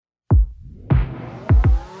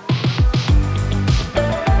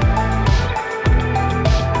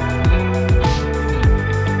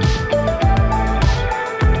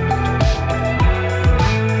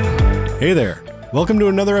Hey there. Welcome to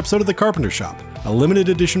another episode of The Carpenter Shop, a limited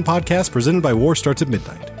edition podcast presented by War Starts at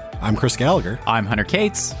Midnight. I'm Chris Gallagher. I'm Hunter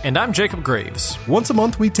Cates. And I'm Jacob Graves. Once a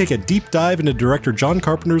month, we take a deep dive into director John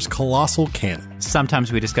Carpenter's colossal canon.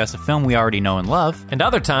 Sometimes we discuss a film we already know and love. And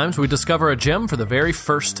other times we discover a gem for the very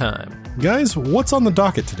first time. Guys, what's on the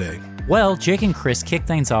docket today? Well, Jake and Chris kick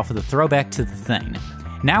things off with a throwback to The Thing.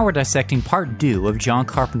 Now we're dissecting part 2 of John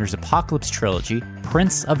Carpenter's Apocalypse trilogy,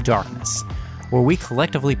 Prince of Darkness. Were we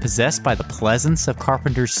collectively possessed by the pleasance of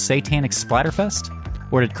Carpenter's satanic splatterfest?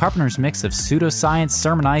 Or did Carpenter's mix of pseudoscience,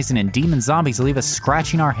 sermonizing, and demon zombies leave us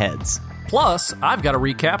scratching our heads? Plus, I've got a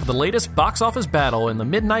recap of the latest box office battle in the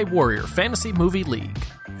Midnight Warrior Fantasy Movie League.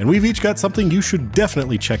 And we've each got something you should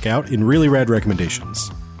definitely check out in really rad recommendations.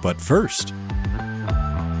 But first...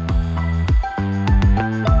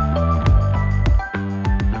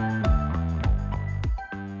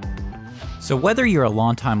 So whether you're a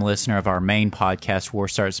longtime listener of our main podcast, War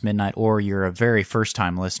Starts Midnight, or you're a very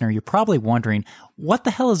first-time listener, you're probably wondering, what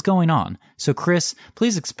the hell is going on? So Chris,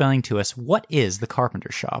 please explain to us, what is The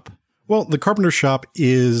Carpenter Shop? Well, The Carpenter Shop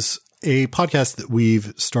is a podcast that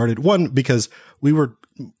we've started, one, because we were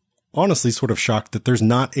honestly sort of shocked that there's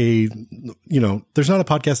not a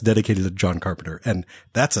podcast dedicated to John Carpenter, and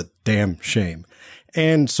that's a damn shame.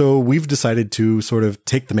 And so we've decided to sort of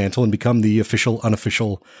take the mantle and become the official,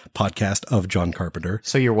 unofficial podcast of John Carpenter.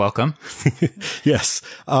 So you're welcome. Yes.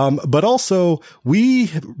 But also we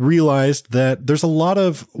realized that there's a lot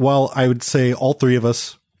of, while I would say all three of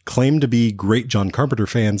us claim to be great John Carpenter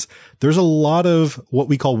fans, there's a lot of what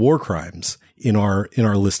we call war crimes in our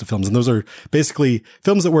list of films. And those are basically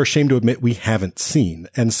films that we're ashamed to admit we haven't seen.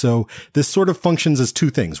 And so this sort of functions as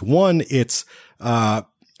two things. One, it's,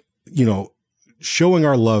 showing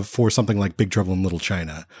our love for something like Big Trouble in Little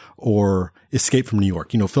China or Escape from New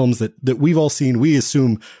York, films that we've all seen, we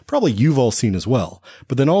assume probably you've all seen as well.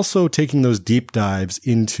 But then also taking those deep dives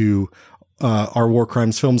into our war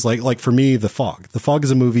crimes films, like for me, The Fog. The Fog is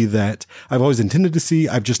a movie that I've always intended to see.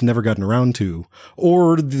 I've just never gotten around to.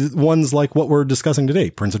 Or the ones like what we're discussing today,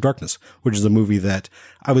 Prince of Darkness, which is a movie that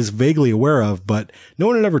I was vaguely aware of, but no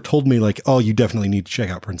one had ever told me like, oh, you definitely need to check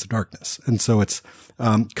out Prince of Darkness. And so it's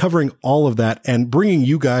covering all of that and bringing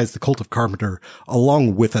you guys, the Cult of Carpenter,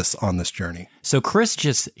 along with us on this journey. So Chris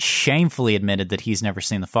just shamefully admitted that he's never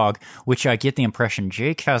seen The Fog, which I get the impression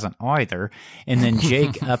Jake hasn't either. And then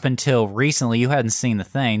Jake, up until recently, you hadn't seen The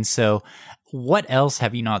Thing. So what else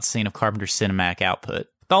have you not seen of Carpenter's cinematic output?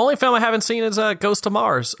 The only film I haven't seen is Ghost of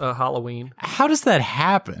Mars, Halloween. How does that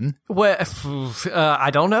happen? Well, I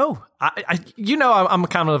don't know. I'm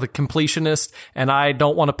kind of a completionist, and I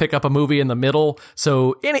don't want to pick up a movie in the middle.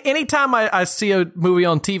 So anytime I see a movie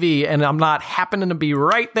on TV and I'm not happening to be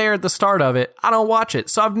right there at the start of it, I don't watch it.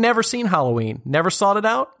 So I've never seen Halloween. Never sought it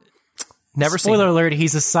out. Never seen it. Spoiler alert,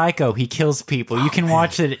 he's a psycho. He kills people. You can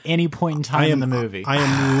watch it at any point in time in the movie. I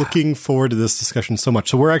am looking forward to this discussion so much.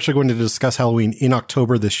 So we're actually going to discuss Halloween in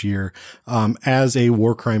October this year as a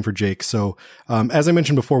war crime for Jake. So as I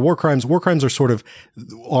mentioned before, war crimes are sort of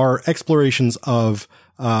our explorations of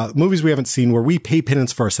movies we haven't seen where we pay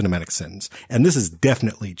penance for our cinematic sins. And this is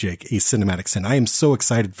definitely, Jake, a cinematic sin. I am so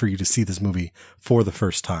excited for you to see this movie for the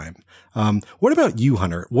first time. What about you,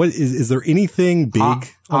 Hunter? What is there anything big on the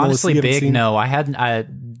list honestly you haven't big? seen? No, I hadn't.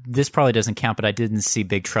 This probably doesn't count, but I didn't see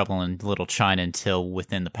Big Trouble in Little China until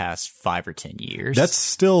within the past 5 or 10 years. That's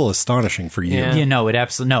still astonishing for you. Yeah.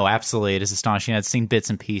 Absolutely, it is astonishing. I've seen bits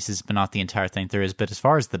and pieces, but not the entire thing there is. But as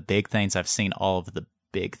far as the big things, I've seen all of the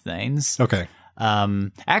big things. Okay.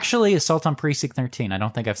 Actually, Assault on Precinct 13. I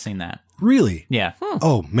don't think I've seen that. Really? Yeah.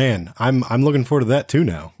 Oh man, I'm looking forward to that too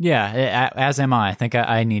now. Yeah, as am I. I think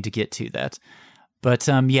I need to get to that. But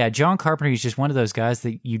John Carpenter is just one of those guys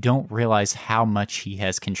that you don't realize how much he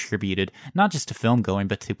has contributed, not just to film going,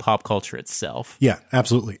 but to pop culture itself. Yeah,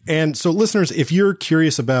 absolutely. And so listeners, if you're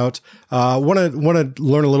curious about, want to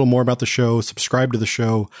learn a little more about the show, subscribe to the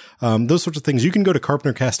show, those sorts of things, you can go to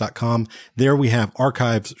carpentercast.com. There we have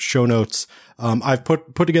archives, show notes. I've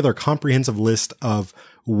put together a comprehensive list of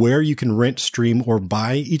where you can rent, stream, or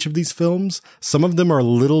buy each of these films. Some of them are a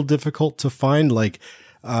little difficult to find, like,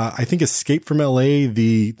 I think Escape from LA,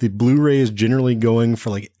 the Blu-ray is generally going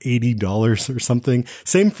for like $80 or something.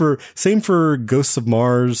 Same for Ghosts of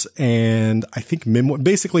Mars, and I think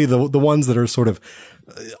basically the ones that are sort of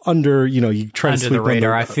under, you try under to sweep the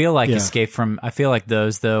radar. under, I feel like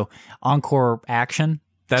those though. Encore Action,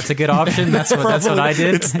 That's a good option. That's what I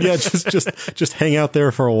did. Just hang out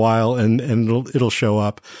there for a while and it'll show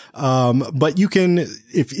up. But you can,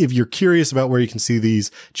 if you're curious about where you can see these,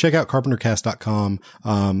 check out carpentercast.com.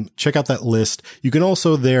 Check out that list. You can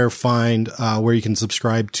also there find, where you can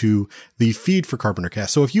subscribe to the feed for Carpentercast.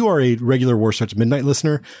 So if you are a regular War Starts at Midnight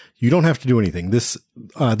listener, you don't have to do anything. These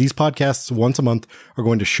podcasts once a month are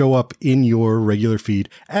going to show up in your regular feed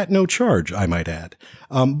at no charge, I might add.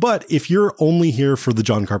 But if you're only here for the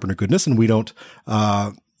John Carpenter goodness, and we don't,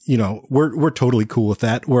 we're totally cool with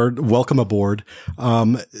that. We're welcome aboard.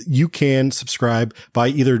 You can subscribe by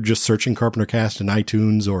either just searching Carpentercast in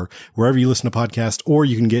iTunes or wherever you listen to podcasts, or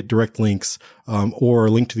you can get direct links, or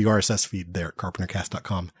a link to the RSS feed there at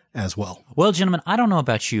carpentercast.com as well. Well, gentlemen, I don't know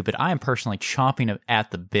about you, but I am personally chomping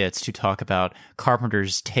at the bits to talk about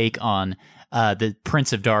Carpenter's take on the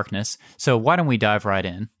Prince of Darkness. So why don't we dive right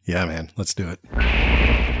in? Yeah, man, let's do it. This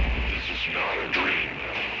is not a dream.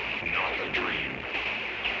 Not a dream.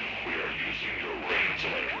 We are using your brain's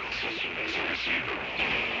electrical system as a receiver.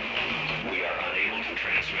 We are unable to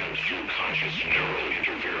transmit through conscious neural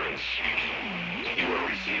interference. You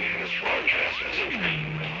are receiving this broadcast as a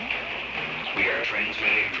dream. We are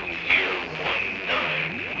transmitting from the year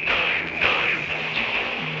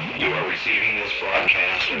 1999. You are receiving this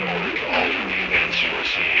broadcast in order to alter the events you are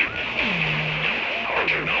seeing. Our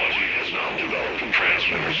technology has now developed a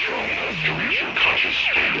transmitter strong enough to reach your conscious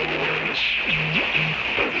state of awareness.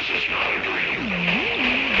 But this is not a dream.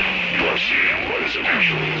 You are seeing what is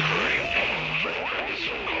actually occurring. This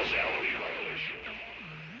is a causality violation.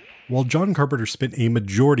 While John Carpenter spent a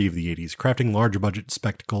majority of the 80s crafting larger budget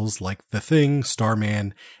spectacles like The Thing,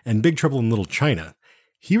 Starman, and Big Trouble in Little China,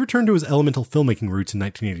 he returned to his elemental filmmaking roots in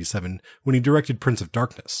 1987 when he directed Prince of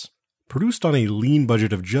Darkness. Produced on a lean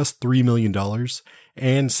budget of just $3 million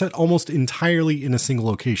and set almost entirely in a single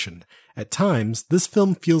location, at times this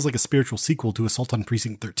film feels like a spiritual sequel to Assault on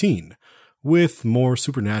Precinct 13, with more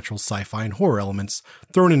supernatural sci-fi and horror elements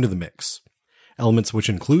thrown into the mix. Elements which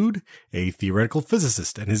include a theoretical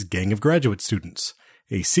physicist and his gang of graduate students,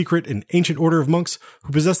 a secret and ancient order of monks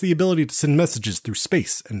who possess the ability to send messages through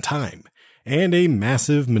space and time, and a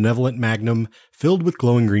massive, malevolent magnum filled with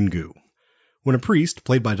glowing green goo. When a priest,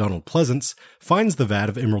 played by Donald Pleasance, finds the vat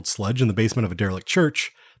of emerald sludge in the basement of a derelict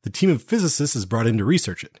church, the team of physicists is brought in to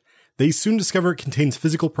research it. They soon discover it contains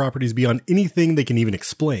physical properties beyond anything they can even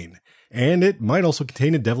explain, and it might also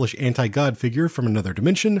contain a devilish anti-god figure from another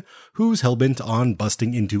dimension who's hellbent on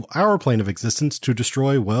busting into our plane of existence to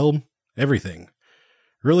destroy, well, everything.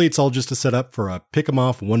 Really, it's all just a setup for a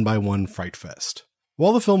pick-em-off one-by-one fright fest.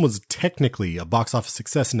 While the film was technically a box office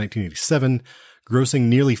success in 1987, grossing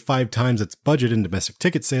nearly 5 times its budget in domestic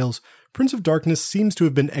ticket sales, Prince of Darkness seems to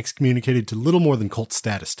have been excommunicated to little more than cult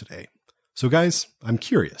status today. So guys, I'm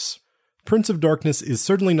curious. Prince of Darkness is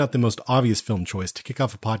certainly not the most obvious film choice to kick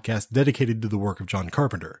off a podcast dedicated to the work of John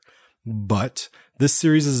Carpenter. But this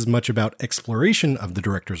series is as much about exploration of the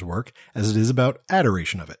director's work as it is about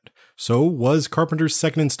adoration of it. So was Carpenter's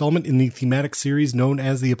second installment in the thematic series known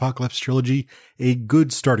as the Apocalypse Trilogy a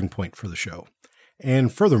good starting point for the show?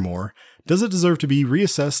 And furthermore, does it deserve to be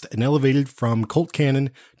reassessed and elevated from cult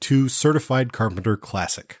canon to certified Carpenter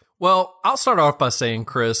classic? Well, I'll start off by saying,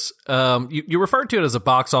 Chris, you referred to it as a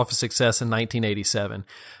box office success in 1987.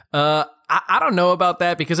 I don't know about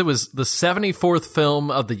that because it was the 74th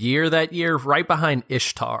film of the year that year, right behind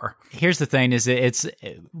Ishtar. Here's the thing, is it's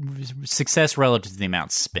success relative to the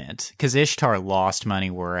amount spent, because Ishtar lost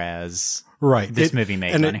money, whereas this movie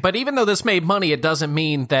made money. But even though this made money, it doesn't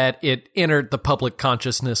mean that it entered the public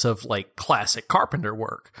consciousness of like classic Carpenter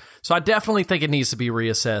work. So I definitely think it needs to be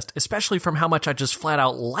reassessed, especially from how much I just flat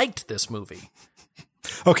out liked this movie.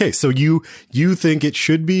 Okay, so you think it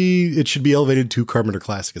should be elevated to Carpenter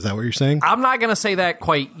classic? Is that what you're saying? I'm not going to say that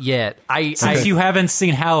quite yet. Since you haven't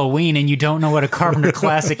seen Halloween and you don't know what a Carpenter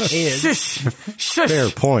classic is. Shush. Fair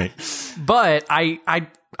point. But I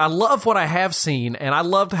love what I have seen, and I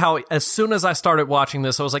loved how as soon as I started watching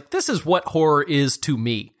this, I was like, this is what horror is to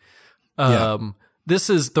me. This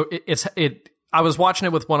is I was watching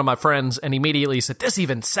it with one of my friends and immediately said, this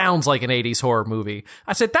even sounds like an 80s horror movie.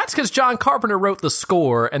 I said, that's because John Carpenter wrote the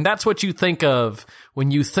score, and that's what you think of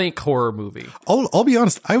when you think horror movie. I'll be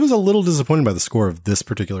honest, I was a little disappointed by the score of this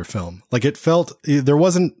particular film. Like, it felt, there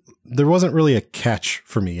wasn't really a catch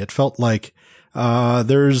for me. It felt like,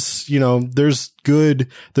 there's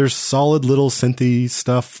solid little synthy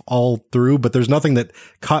stuff all through, but there's nothing that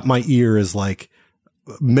caught my ear as like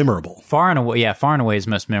memorable. Far and away is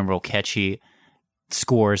most memorable, catchy.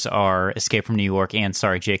 scores are Escape from New York and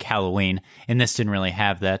Sorry Jake Halloween, and this didn't really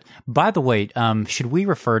have that. By the way, should we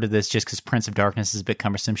refer to this, just because Prince of Darkness is a bit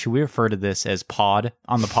cumbersome, should we refer to this as pod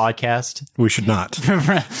on the podcast? We should not.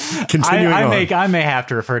 Continuing on. I may have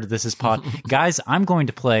to refer to this as pod. Guys, I'm going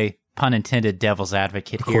to play, pun intended, devil's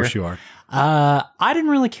advocate here. Of course you are. I didn't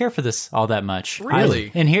really care for this all that much.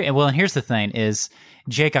 Really? And here's the thing is,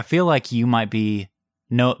 Jake, I feel like you might be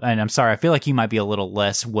I feel like you might be a little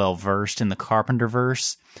less well versed in the Carpenter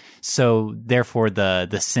verse. So therefore the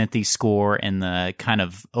synthy score and the kind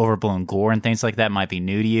of overblown gore and things like that might be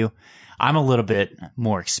new to you. I'm a little bit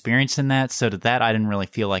more experienced in that, so to that I didn't really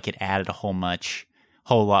feel like it added a whole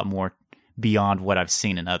lot more beyond what I've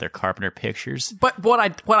seen in other Carpenter pictures. But what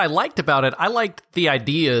I liked about it, I liked the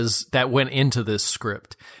ideas that went into this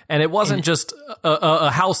script. And it wasn't just a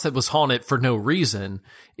house that was haunted for no reason.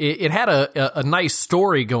 It had a nice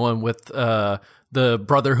story going with the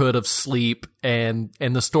Brotherhood of Sleep and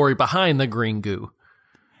the story behind the green goo.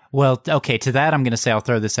 Well, okay, to that I'm going to say, I'll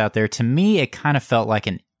throw this out there. To me, it kind of felt like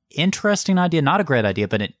an interesting idea, not a great idea,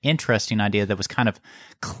 but an interesting idea that was kind of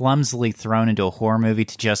clumsily thrown into a horror movie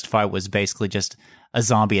to justify what was basically just a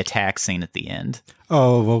zombie attack scene at the end.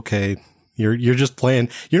 Oh, okay. You're just playing.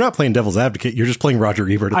 You're not playing devil's advocate. You're just playing Roger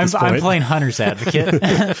Ebert at this point. I'm playing Hunter's advocate.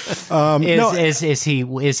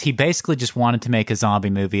 Is he basically just wanted to make a zombie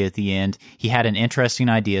movie at the end? He had an interesting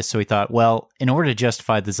idea, so he thought, well, in order to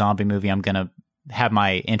justify the zombie movie, I'm going to have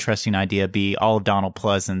my interesting idea be all of Donald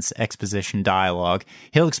Pleasant's exposition dialogue.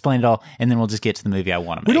 He'll explain it all, and then we'll just get to the movie I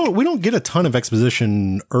want to make. We don't get a ton of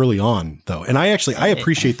exposition early on, though, and I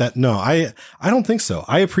appreciate that. No, I don't think so.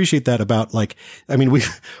 I appreciate that about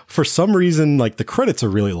for some reason, like, the credits are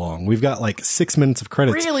really long. We've got like 6 minutes of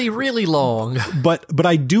credits, really, really long. But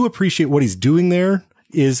I do appreciate what he's doing there.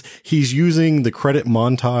 Is he's using the credit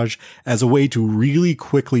montage as a way to really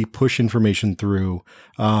quickly push information through.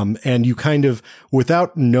 And you kind of,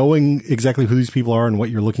 without knowing exactly who these people are and what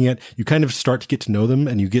you're looking at, you kind of start to get to know them,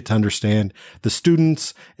 and you get to understand the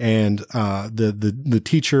students and, the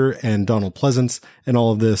teacher and Donald Pleasance and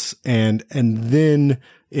all of this. And then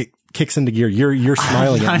it kicks into gear. You're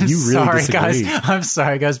smiling at me. You really disagree. I'm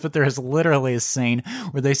sorry, guys, but there is literally a scene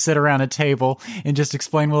where they sit around a table and just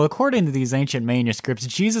explain, well, according to these ancient manuscripts,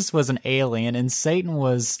 Jesus was an alien and Satan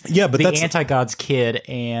was the anti-god's kid,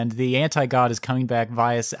 and the anti-god is coming back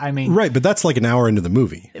via... Right, but that's like an hour into the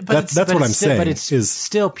movie. That's what I'm saying. But it's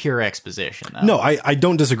still pure exposition, though. No, I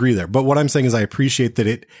don't disagree there. But what I'm saying is I appreciate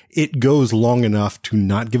that it goes long enough to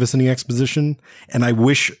not give us any exposition. And I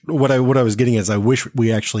wish, what I was getting is, I wish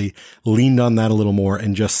we actually leaned on that a little more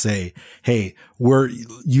and just say, hey,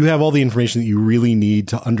 you have all the information that you really need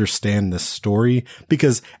to understand this story,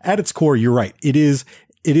 because at its core, you're right. It is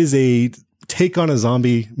a take on a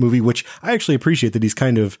zombie movie, which I actually appreciate that he's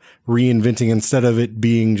kind of reinventing, instead of it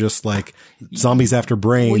being just like zombies after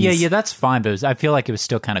brains. Well, yeah, that's fine, but I feel like it was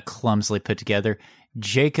still kind of clumsily put together.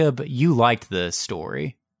 Jacob, you liked the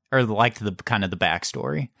story, or liked the kind of the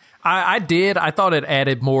backstory. I did. I thought it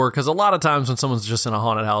added more, because a lot of times when someone's just in a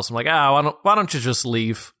haunted house, I'm like, why don't you just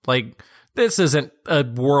leave? Like, this isn't a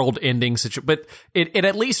world-ending situation. But it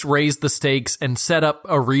at least raised the stakes and set up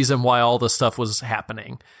a reason why all this stuff was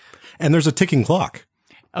happening. And there's a ticking clock.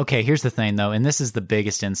 Okay, here's the thing, though, and this is the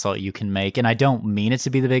biggest insult you can make, and I don't mean it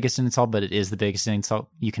to be the biggest insult, but it is the biggest insult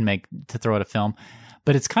you can make to throw at a film.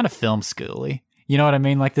 But it's kind of film schooly. You know what I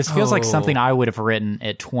mean? Like, this feels like something I would have written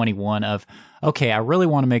at 21 of, okay, I really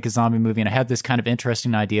want to make a zombie movie, and I have this kind of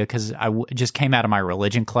interesting idea because just came out of my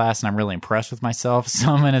religion class, and I'm really impressed with myself,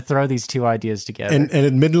 so I'm going to throw these two ideas together. And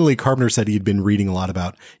admittedly, Carpenter said he'd been reading a lot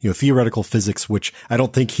about, theoretical physics, which I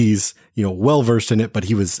don't think he's, well versed in it, but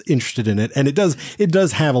he was interested in it. And it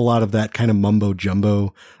does have a lot of that kind of mumbo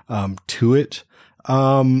jumbo, to it.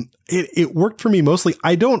 It worked for me mostly.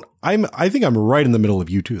 I think I'm right in the middle of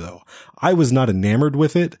you two, though. I was not enamored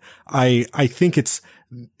with it. I think it's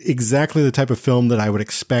exactly the type of film that I would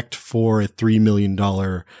expect for a $3 million,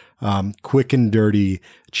 quick and dirty,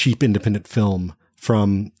 cheap independent film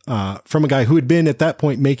from a guy who had been at that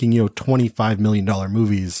point making, $25 million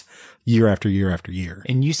movies year after year after year.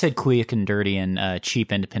 And you said quick and dirty and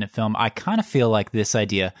cheap independent film. I kind of feel like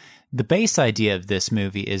the base idea of this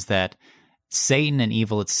movie is that Satan and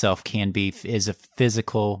evil itself is a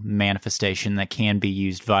physical manifestation that can be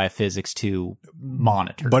used via physics to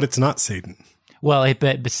monitor. But it's not Satan. Well,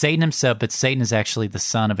 but Satan himself, but Satan is actually the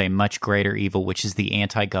son of a much greater evil, which is the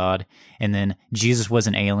anti-God. And then Jesus was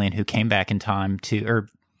an alien who came back in time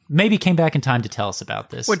maybe came back in time to tell us about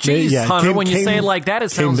this. Well, geez, Yeah, Hunter, when you say it came- like that,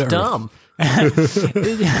 it came sounds to Earth. dumb.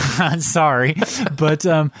 Sorry. But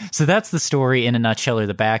so that's the story in a nutshell, or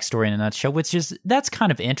the backstory in a nutshell, which is, that's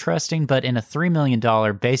kind of interesting, but in a $3 million,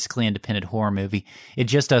 basically independent horror movie, it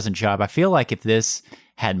just doesn't jive. I feel like if this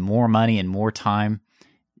had more money and more time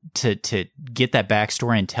to get that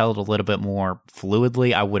backstory and tell it a little bit more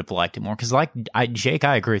fluidly, I would have liked it more. Because Jake,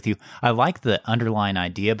 I agree with you. I like the underlying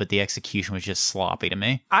idea, but the execution was just sloppy to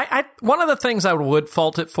me. I one of the things I would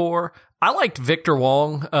fault it for, I liked Victor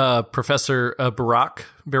Wong, Professor Barack.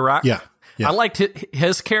 Yeah. I liked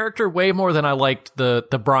his character way more than I liked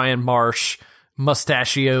the Brian Marsh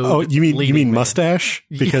mustachio. Oh, you mean man. mustache?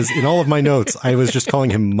 Because in all of my notes, I was just calling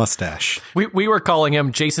him mustache. We were calling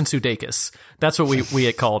him Jason Sudeikis. That's what we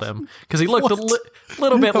had called him, because he looked a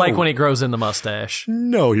little bit like when he grows in the mustache.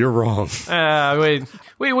 No, you're wrong.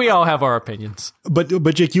 We all have our opinions.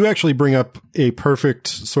 But Jake, you actually bring up a perfect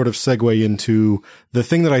sort of segue into the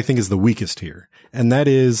thing that I think is the weakest here. And that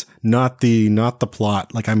is not the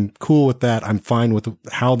plot. Like, I'm cool with that. I'm fine with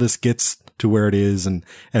how this gets to where it is and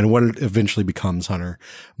what it eventually becomes, Hunter.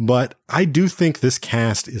 But I do think this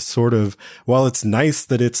cast is sort of, while it's nice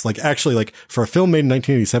that it's like, actually, like, for a film made in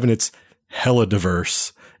 1987, it's hella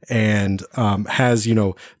diverse and has,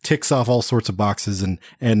 ticks off all sorts of boxes and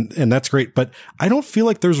that's great. But I don't feel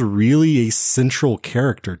like there's really a central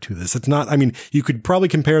character to this. It's not, I mean, you could probably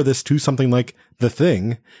compare this to something like The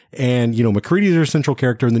Thing, and, McCready's our central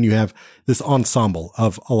character, and then you have this ensemble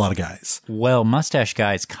of a lot of guys. Well, Mustache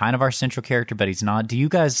Guy is kind of our central character, but he's not. Do you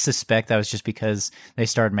guys suspect that was just because they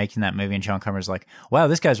started making that movie and John Carpenter's like, wow,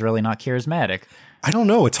 this guy's really not charismatic? I don't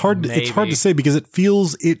know. It's hard to say, because it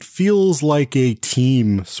feels like a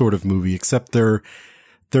team sort of movie, except they're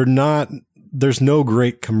not, there's no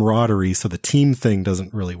great camaraderie. So the team thing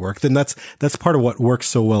doesn't really work. Then that's part of what works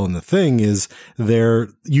so well in The Thing is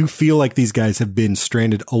you feel like these guys have been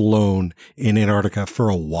stranded alone in Antarctica for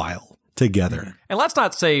a while together. And let's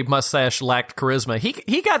not say Mustache lacked charisma.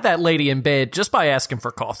 He got that lady in bed just by asking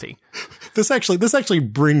for coffee. This actually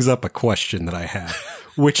brings up a question that I have,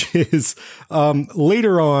 which is,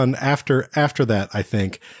 later on after that, I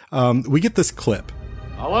think, we get this clip.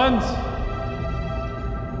 Owens?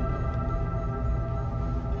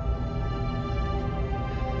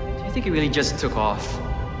 Do you think he really just took off?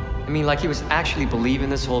 I mean, like he was actually believing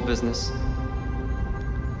this whole business?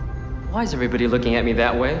 Why is everybody looking at me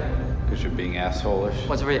that way? Because you're being assholish.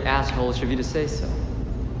 Well, it's very assholish of you to say so.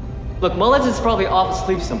 Look, Mullins is probably off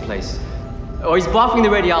asleep someplace. Or he's boffing the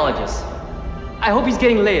radiologist. I hope he's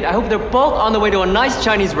getting laid. I hope they're both on the way to a nice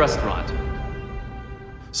Chinese restaurant.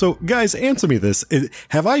 So, guys, answer me this.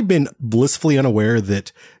 Have I been blissfully unaware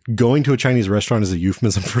that going to a Chinese restaurant is a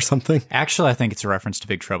euphemism for something? Actually, I think it's a reference to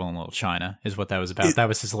Big Trouble in Little China, is what that was about. That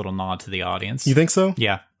was his little nod to the audience. You think so?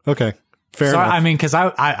 Yeah. Okay. Fair So, enough. I mean, because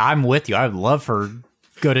I'm with you. I would love for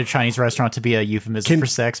go to a Chinese restaurant to be a euphemism for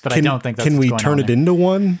sex, but I don't think that's Can what's we going turn on it there. into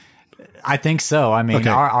one? I think so. I mean, Okay.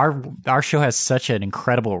 our show has such an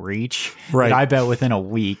incredible reach Right. that I bet within a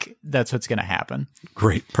week that's what's going to happen.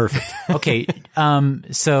 Great. Perfect. Okay.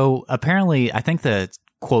 So apparently, I think the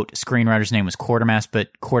quote screenwriter's name was Quatermass, but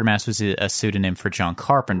Quatermass was a pseudonym for John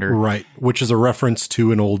Carpenter. Right. Which is a reference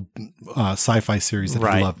to an old sci-fi series that I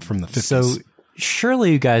Right. loved from the 50s. So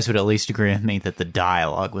surely you guys would at least agree with me that the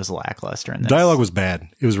dialogue was lackluster in this. Dialogue was bad.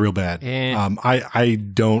 It was real bad. Yeah. I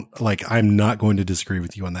don't I'm not going to disagree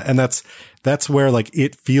with you on that. And that's where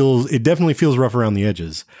it definitely feels rough around the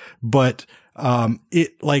edges, but,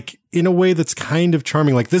 it in a way that's kind of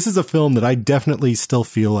charming. Like, this is a film that I definitely still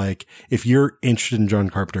feel like if you're interested in John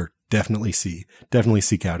Carpenter, definitely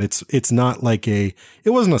seek out. It's not like it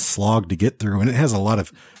wasn't a slog to get through, and it has a lot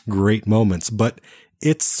of great moments, but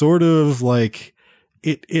it's sort of like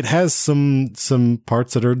it has some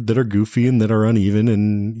parts that are goofy and that are uneven,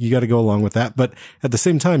 and you got to go along with that. But at the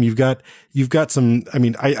same time, you've got some, I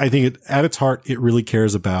mean, I think at its heart, it really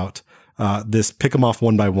cares about, this pick 'em off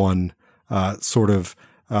one by one, sort of,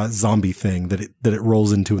 zombie thing that it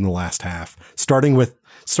rolls into in the last half, starting with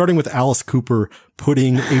Alice Cooper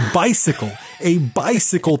putting a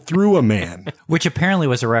bicycle through a man. Which apparently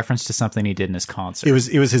was a reference to something he did in his concert. It was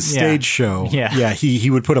his stage show. Yeah. He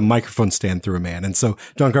would put a microphone stand through a man. And so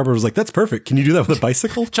John Carpenter was like, that's perfect. Can you do that with a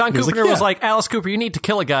bicycle? John And he Carpenter was "Yeah." like, Alice Cooper, you need to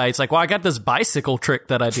kill a guy. It's like, well, I got this bicycle trick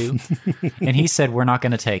that I do. And he said, we're not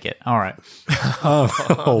going to take it. All right.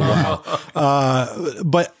 Oh, wow.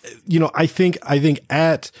 But I think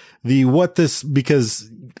at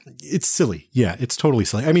because it's silly. Yeah, it's totally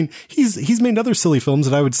silly. I mean, he's made other silly films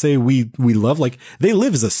that I would say we love. Like, They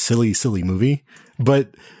Live is a silly movie, but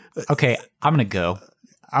Okay, I'm going to go.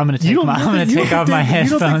 I'm gonna take off my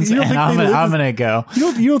headphones and I'm gonna go.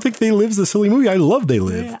 You don't think They Live's a silly movie? I love They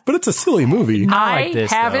Live, but it's a silly movie. I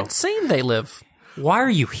haven't seen They Live. Why are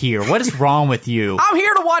you here? What is wrong with you? I'm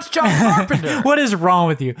here to watch John Carpenter. What is wrong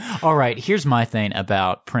with you? All right, here's my thing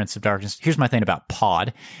about Prince of Darkness. Here's my thing about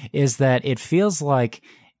Pod, is that it feels like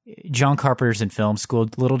John Carpenter's in film school,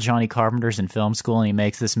 little Johnny Carpenter's in film school, and he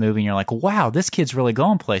makes this movie, and you're like, wow, this kid's really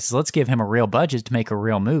going places. Let's give him a real budget to make a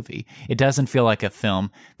real movie. It doesn't feel like a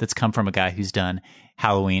film that's come from a guy who's done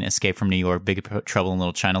Halloween, Escape from New York, Big Trouble in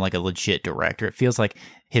Little China, like a legit director. It feels like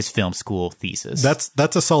his film school thesis.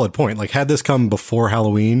 That's a solid point. Like, had this come before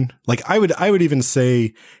Halloween, like I would even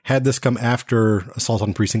say had this come after Assault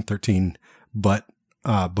on Precinct 13, but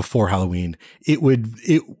before Halloween,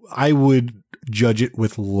 I would judge it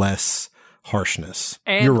with less harshness.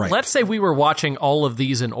 And you're right. Let's say we were watching all of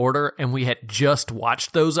these in order and we had just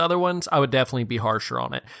watched those other ones, I would definitely be harsher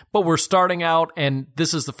on it. But we're starting out, and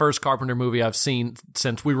this is the first Carpenter movie I've seen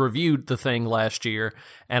since we reviewed The Thing last year,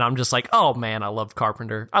 and I'm just like, oh man, I love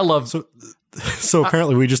Carpenter. So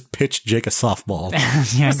apparently we just pitched Jake a softball.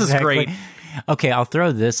 Yeah, this is great. Okay, I'll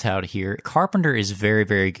throw this out here. Carpenter is very,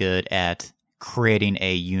 very good at creating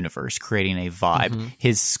a universe, creating a vibe. Mm-hmm.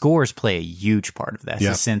 His scores play a huge part of that. Yeah.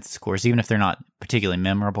 His synth scores, even if they're not particularly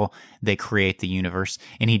memorable, they create the universe.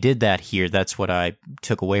 And he did that here. That's what I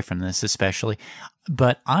took away from this especially.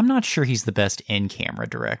 But I'm not sure he's the best in-camera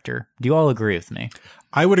director. Do you all agree with me?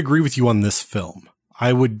 I would agree with you on this film.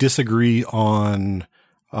 I would disagree on...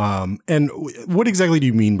 and what exactly do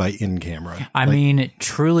you mean by in-camera? I mean,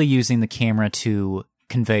 truly using the camera to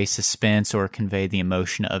convey suspense or convey the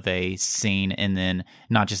emotion of a scene, and then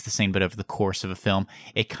not just the scene, but over the course of a film.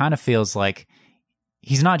 It kind of feels like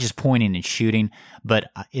he's not just pointing and shooting,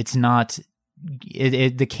 but it's not...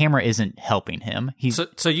 the camera isn't helping him.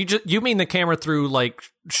 So you mean the camera through like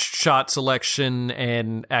shot selection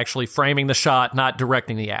and actually framing the shot, not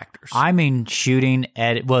directing the actors? I mean shooting,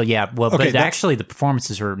 edit. Well, yeah. Well, Okay, but actually the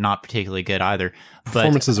performances are not particularly good either. But,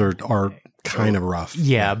 performances are kind of rough.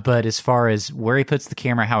 Yeah, but as far as where he puts the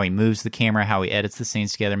camera, how he moves the camera, how he edits the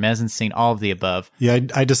scenes together, mise-en-scene, all of the above. Yeah,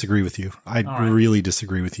 I disagree with you. I really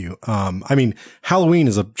disagree with you. I mean, Halloween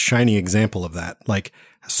is a shining example of that. Like,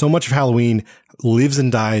 so much of Halloween lives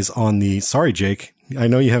and dies on the... Sorry, Jake. I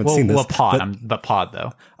know you haven't seen this. Well, Pod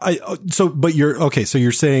though. But you're okay. So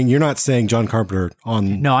you're not saying John Carpenter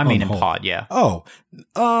on... No, I mean in in Pod, yeah. Oh,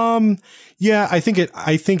 yeah. I think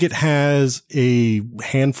it has a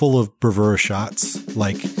handful of bravura shots.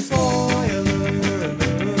 Like, Spoiler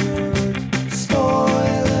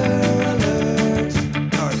alert.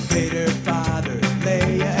 Darth Vader, Father,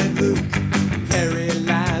 Leia, and Luke. Harry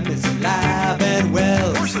Lime is alive and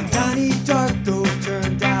well. Donnie Darko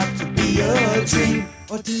turned out to be a dream.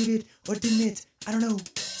 Or did it? I don't know.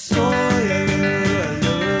 Spoiler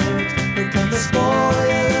alert. Here come the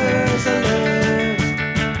spoilers alert.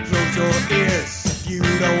 Close your ears if you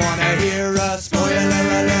don't want to hear a spoiler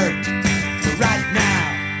alert. Right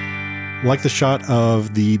now. like the shot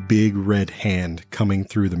of the big red hand coming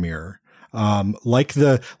through the mirror. Like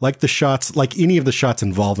the shots, like any of the shots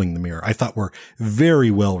involving the mirror, I thought were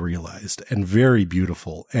very well realized and very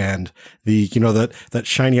beautiful. And that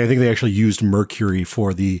shiny, I think they actually used mercury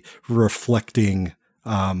for the reflecting,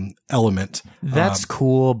 element. That's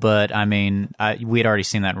cool. But I mean, we had already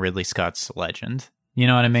seen that in Ridley Scott's Legend. You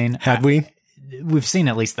know what I mean? Had we? We've seen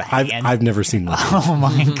at least the hand. I've never seen Legend. Oh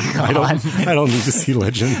my God. I don't need to see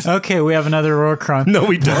Legend. Okay, we have another Roar crime. No,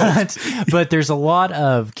 we don't. But there's a lot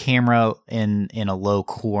of camera in a low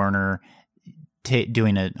corner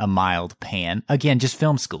doing a mild pan. Again, just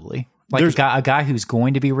film schooly. Like a guy who's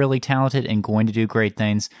going to be really talented and going to do great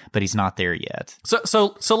things, but he's not there yet.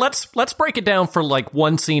 So let's break it down for like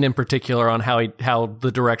one scene in particular on how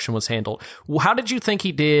the direction was handled. How did you think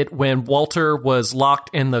he did when Walter was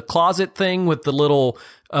locked in the closet thing with the little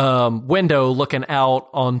window looking out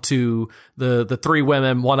onto the three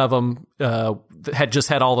women? One of them had just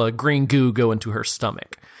had all the green goo go into her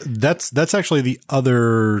stomach. That's actually the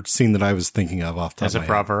other scene that I was thinking of off the top As a of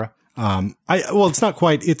my head. bravura. It's not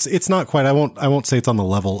quite. It's not quite. I won't say it's on the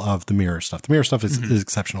level of the mirror stuff. The mirror stuff is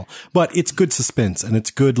exceptional, but it's good suspense and it's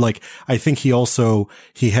good. Like, I think he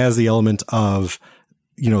has the element of,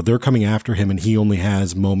 they're coming after him and he only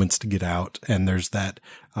has moments to get out. And there's that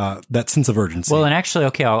sense of urgency. Well, and actually,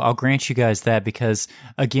 okay, I'll grant you guys that because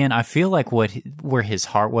again, I feel like where his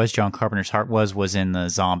heart was, John Carpenter's heart was in the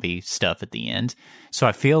zombie stuff at the end. So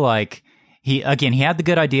I feel like He had the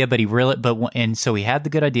good idea, but so he had the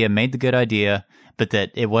good idea, made the good idea, but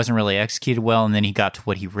that it wasn't really executed well, and then he got to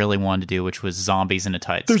what he really wanted to do, which was zombies in a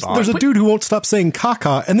tight spot. There's a dude who won't stop saying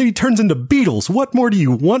caca, and then he turns into beetles. What more do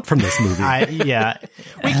you want from this movie?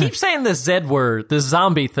 We keep saying this Z word, this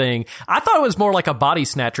zombie thing. I thought it was more like a body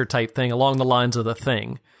snatcher type thing along the lines of The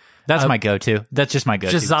Thing. That's my go-to. That's just my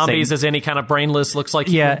go-to. Just zombies Satan. as any kind of brainless looks like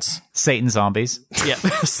humans. Satan zombies. Yeah,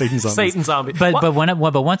 Satan zombies. Satan zombies. But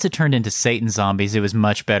once it turned into Satan zombies, it was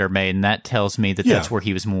much better made, and that tells me that that's where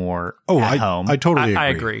he was more at home. I totally agree. I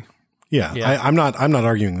agree. Yeah. I'm not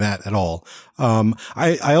arguing that at all.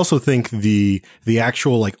 I also think the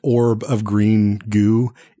actual like orb of green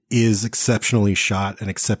goo is exceptionally shot and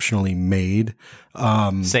exceptionally made.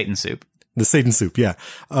 Satan soup. The Satan soup, yeah.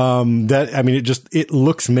 It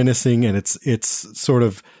looks menacing, and it's sort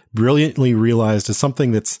of brilliantly realized as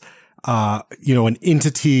something that's, an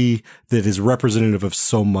entity that is representative of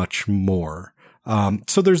so much more.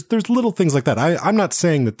 So there's little things like that. I'm not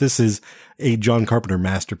saying that this is a John Carpenter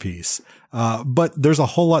masterpiece. But there's a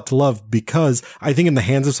whole lot to love, because I think in the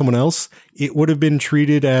hands of someone else, it would have been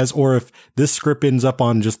treated as, or if this script ends up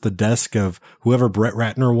on just the desk of whoever Brett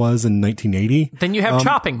Ratner was in 1980. Then you have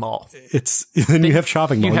Chopping Mall. You have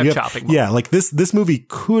Chopping Mall. Chopping Mall. Yeah, like this movie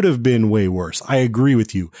could have been way worse. I agree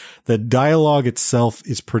with you. The dialogue itself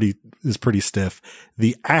is pretty stiff.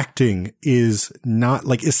 The acting is not,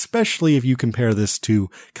 like, especially if you compare this to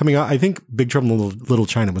coming out, I think Big Trouble in Little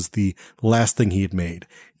China was the last thing he had made.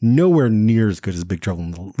 Nowhere near as good as Big Trouble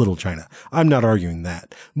in Little China. I'm not arguing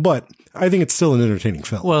that, but I think it's still an entertaining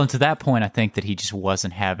film. Well, and to that point, I think that he just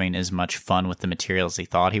wasn't having as much fun with the material as he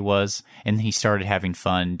thought he was, and he started having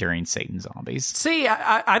fun during Satan Zombies. See,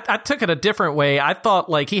 I took it a different way. I thought,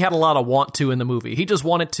 like, he had a lot of want to in the movie. He just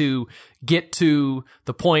wanted to get to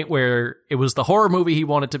the point where it was the horror movie he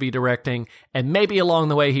wanted to be directing, and maybe along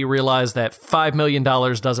the way he realized that $5 million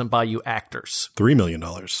doesn't buy you actors. $3 million.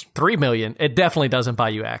 $3 million. It definitely doesn't buy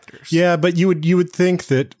you actors. Yeah, but you would think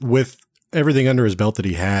that with everything under his belt that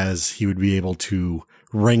he has, he would be able to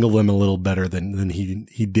wrangle them a little better than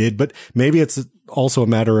he did. But maybe it's also a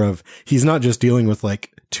matter of he's not just dealing with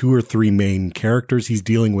like 2 or 3 main characters. He's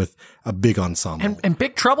dealing with a big ensemble. And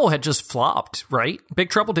Big Trouble had just flopped, right? Big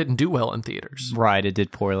Trouble didn't do well in theaters. Right, it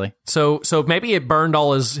did poorly. So maybe it burned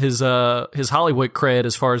all his Hollywood cred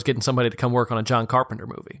as far as getting somebody to come work on a John Carpenter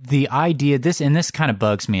movie. The idea, this kind of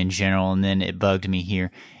bugs me in general, and then it bugged me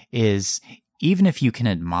here, is even if you can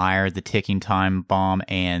admire the ticking time bomb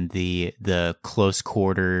and the close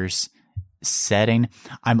quarters setting,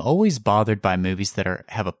 I'm always bothered by movies that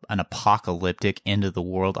have an apocalyptic end of the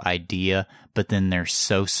world idea, but then they're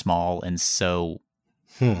so small and so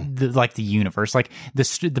like the universe. Like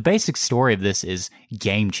the basic story of this is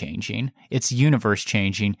game changing. It's universe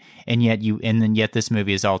changing, and yet this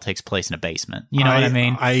movie all takes place in a basement. You know what I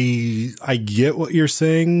mean? I get what you're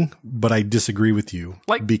saying, but I disagree with you.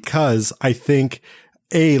 Because I think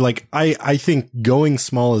I think going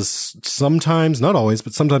small is sometimes, not always,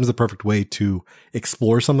 but sometimes the perfect way to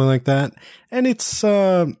explore something like that. And it's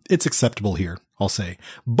acceptable here, I'll say.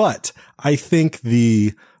 But I think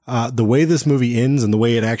the way this movie ends and the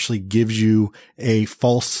way it actually gives you a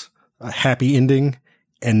false happy ending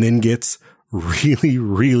and then gets really,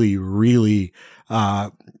 really, really,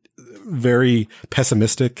 very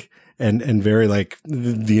pessimistic and very like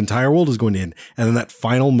the entire world is going to end. And then that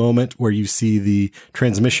final moment where you see the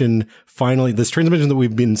transmission, finally, this transmission that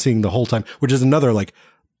we've been seeing the whole time, which is another like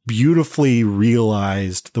beautifully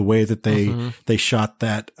realized the way that they shot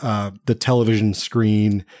that, the television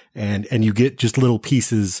screen and you get just little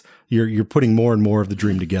pieces. You're putting more and more of the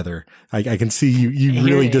dream together. I can see you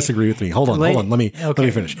really disagree with me. Hold on. Let me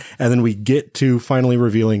finish. And then we get to finally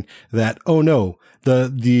revealing that, oh no,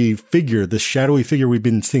 the figure, the shadowy figure we've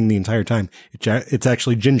been seeing the entire time, it's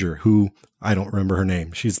actually Ginger, who I don't remember her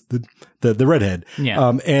name. She's the redhead.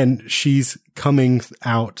 Yeah. And she's coming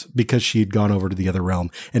out because she had gone over to the other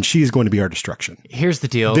realm, and she's going to be our destruction. Here's the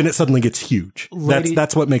deal. Then it suddenly gets huge.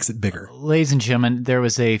 That's what makes it bigger. Ladies and gentlemen, there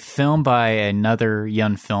was a film by another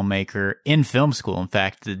young filmmaker in film school, in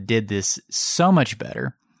fact, that did this so much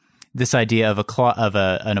better. This idea of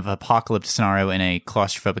an apocalypse scenario in a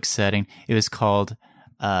claustrophobic setting. It was called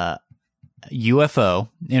UFO,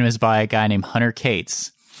 and it was by a guy named Hunter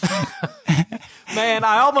Cates. Man,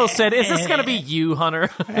 I almost said, is this going to be you, Hunter?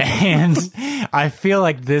 And I feel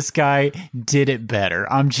like this guy did it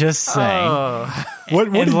better. I'm just saying.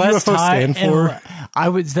 What did UFO stand for?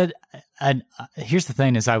 Here's the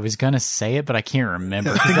thing: is I was gonna say it, but I can't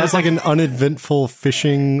remember. I think that's like an uneventful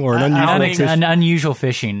fishing or an unusual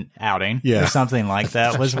fishing outing, or something like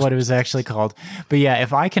that was what it was actually called. But yeah,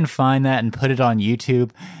 if I can find that and put it on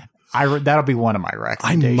YouTube, That'll be one of my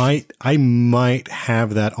recommendations. I might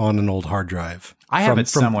have that on an old hard drive. I have it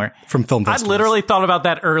somewhere. From film I festivals. literally thought about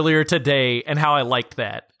that earlier today and how I liked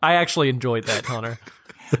that. I actually enjoyed that, Connor.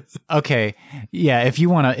 Okay, yeah. If you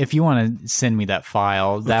wanna send me that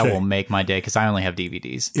file, that will make my day because I only have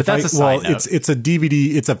DVDs. But that's a side note. It's a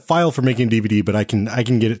DVD. It's a file for making DVD, but I can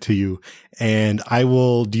get it to you, and I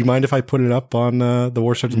will. Do you mind if I put it up on the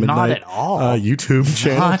War Starts at Midnight? Not at all. YouTube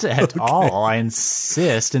channel. Not at all. I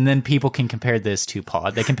insist. And then people can compare this to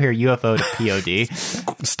Pod. They compare UFO to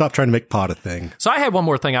POD. Stop trying to make Pod a thing. So I had one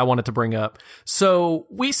more thing I wanted to bring up. So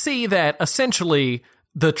we see that essentially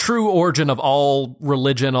the true origin of all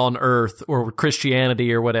religion on earth or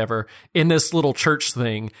Christianity or whatever in this little church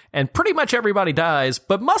thing. And pretty much everybody dies,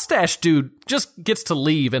 but Mustache Dude just gets to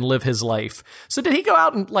leave and live his life. So did he go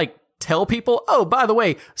out and tell people, oh, by the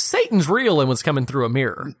way, Satan's real and was coming through a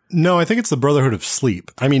mirror? No, I think it's the Brotherhood of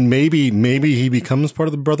Sleep. I mean, maybe he becomes part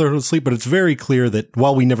of the Brotherhood of Sleep, but it's very clear that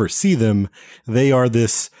while we never see them, they are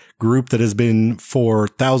this group that has been for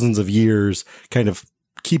thousands of years kind of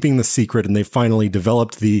keeping the secret, and they finally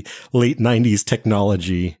developed the late 90s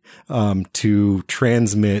technology to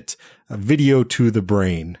transmit video to the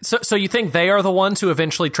brain. So you think they are the ones who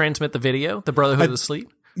eventually transmit the video, the Brotherhood of Sleep?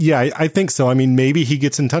 Yeah, I think so. I mean, maybe he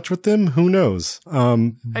gets in touch with them. Who knows?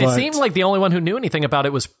 It seemed like the only one who knew anything about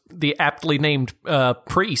it was the aptly named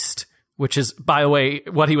priest, which is, by the way,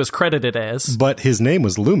 what he was credited as. But his name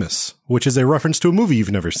was Loomis, which is a reference to a movie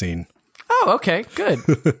you've never seen. Oh, okay, good.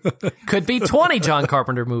 Could be 20 John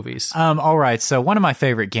Carpenter movies. All right, so one of my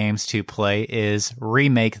favorite games to play is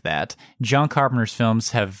Remake That. John Carpenter's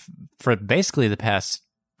films have, for basically the past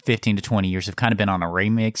 15 to 20 years, have kind of been on a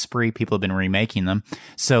remake spree. People have been remaking them.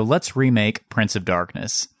 So let's remake Prince of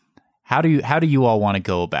Darkness. How do you all want to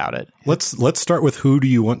go about it? Let's start with who do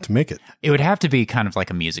you want to make it? It would have to be kind of like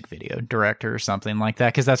a music video director or something like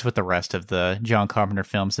that, because that's what the rest of the John Carpenter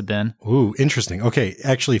films have been. Ooh, interesting. Okay,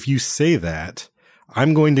 actually, if you say that,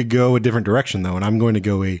 I'm going to go a different direction, though, and I'm going to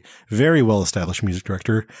go a very well-established music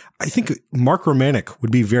director. I think Mark Romanek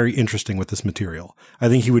would be very interesting with this material. I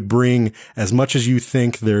think he would bring, as much as you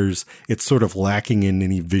think it's sort of lacking in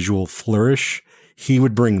any visual flourish, he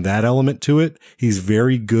would bring that element to it. He's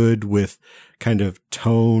very good with kind of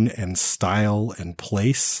tone and style and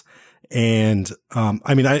place. And,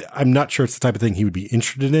 I'm not sure it's the type of thing he would be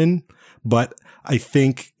interested in, but I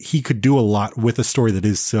think he could do a lot with a story that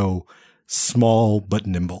is so small but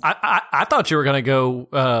nimble. I thought you were going to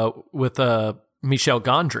go with Michel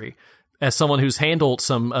Gondry as someone who's handled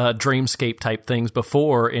some dreamscape type things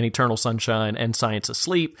before in Eternal Sunshine and Science of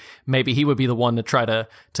Sleep. Maybe he would be the one to try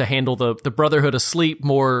to handle the Brotherhood of Sleep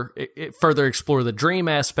more, further explore the dream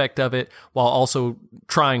aspect of it while also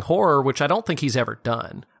trying horror, which I don't think he's ever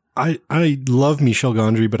done. I love Michel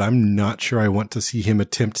Gondry, but I'm not sure I want to see him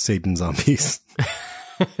attempt Satan zombies.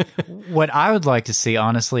 What I would like to see,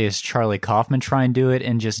 honestly, is Charlie Kaufman try and do it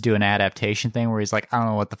and just do an adaptation thing where he's like, I don't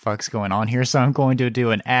know what the fuck's going on here, so I'm going to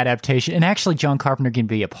do an adaptation. And actually, John Carpenter can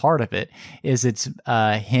be a part of it. It's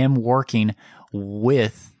him working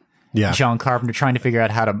with John Carpenter trying to figure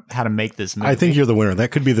out how to make this movie. I think you're the winner.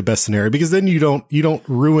 That could be the best scenario, because then you don't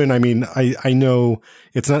ruin. I mean, I know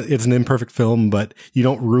it's an imperfect film, but you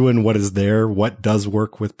don't ruin what is there, what does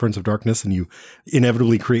work with Prince of Darkness, and you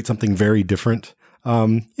inevitably create something very different.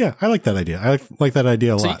 I like that idea. I like that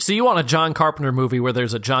idea a lot. So you want a John Carpenter movie where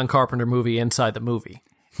there's a John Carpenter movie inside the movie?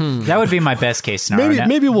 That would be my best case scenario.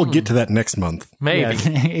 Maybe we'll get to that next month. Maybe.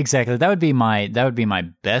 Yeah, exactly. That would be my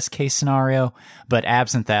best case scenario. But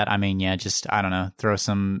absent that, I don't know, throw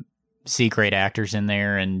some C-grade actors in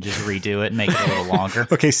there and just redo it and make it a little longer.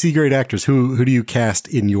 Okay, C-grade actors. Who do you cast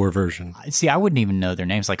in your version? See, I wouldn't even know their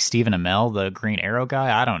names. Like Stephen Amell, the Green Arrow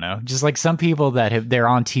guy. I don't know. Just like some people that they're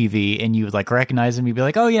on TV and you would recognize them. You'd be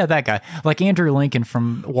like, oh yeah, that guy. Like Andrew Lincoln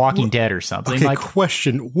from Walking Dead or something. Okay,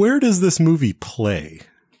 question. Where does this movie play?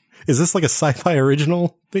 Is this like a sci-fi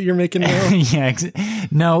original that you're making now? Yeah.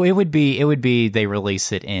 No, it would be they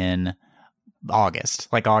release it in August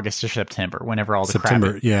or September, whenever all the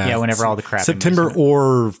whenever all the crap. September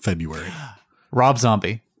or February. Rob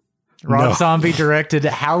Zombie directed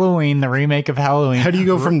Halloween, the remake of Halloween. How do you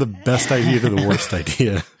go from the best idea to the worst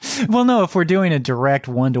idea? Well, no, if we're doing a direct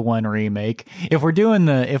 1-to-1 remake, if we're doing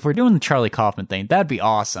the Charlie Kaufman thing, that'd be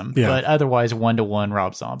awesome. Yeah. But otherwise 1-to-1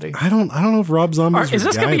 Rob Zombie. I don't know if Rob Zombie is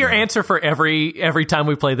this going to be your answer for every time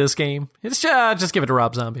we play this game? It's just give it to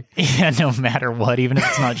Rob Zombie. Yeah, no matter what, even if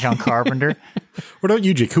it's not John Carpenter. What about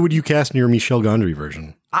you, Jake? Who would you cast in your Michel Gondry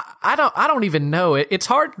version? I don't even know. It's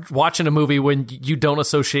hard watching a movie when you don't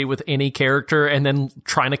associate with any character and then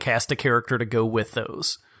trying to cast a character to go with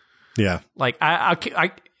those. Yeah. Like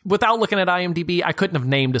without looking at IMDb, I couldn't have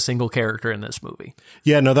named a single character in this movie.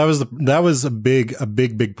 Yeah, no, that was a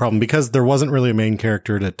big problem because there wasn't really a main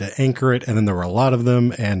character to anchor it, and then there were a lot of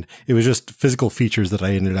them, and it was just physical features that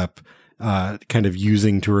I ended up kind of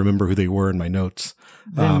using to remember who they were in my notes.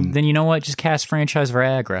 Then you know what? Just cast franchise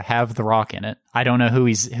Viagra. Have The Rock in it. I don't know who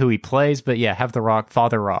he plays, but yeah, have The Rock,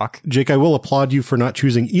 Father Rock. Jake, I will applaud you for not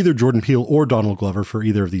choosing either Jordan Peele or Donald Glover for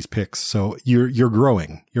either of these picks. So you're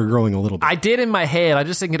growing. You're growing a little bit. I did in my head. I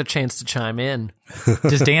just didn't get a chance to chime in.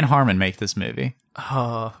 Does Dan Harmon make this movie?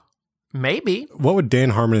 Maybe. What would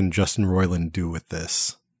Dan Harmon and Justin Roiland do with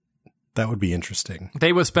this? That would be interesting.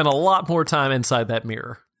 They would spend a lot more time inside that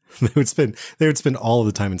mirror. They would spend all of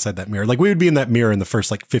the time inside that mirror. Like we would be in that mirror in the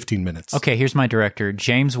first 15 minutes. Okay, here's my director,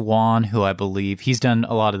 James Wan, who I believe he's done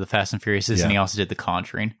a lot of the Fast and Furiouses, and he also did The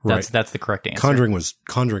Conjuring. That's the correct answer. Conjuring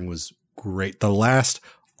was great. The last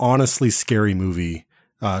honestly scary movie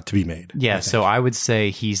to be made. Yeah, so I would say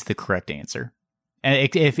he's the correct answer.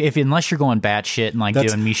 And if unless you're going batshit and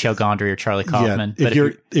doing Michel Gondry or Charlie Kaufman, yeah,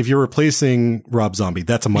 if you're replacing Rob Zombie,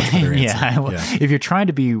 that's a much better answer. Yeah. If you're trying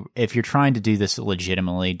to do this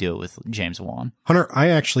legitimately, do it with James Wan. Hunter, I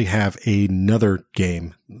actually have another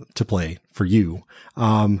game to play for you.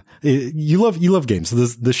 You love games, so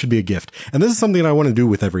this should be a gift. And this is something I want to do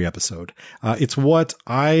with every episode. It's what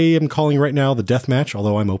I am calling right now the death match,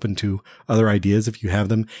 although I'm open to other ideas if you have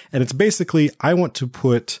them. And it's basically I want to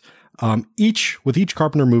put with each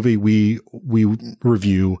Carpenter movie we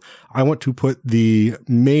review, I want to put the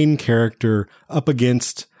main character up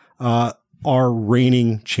against our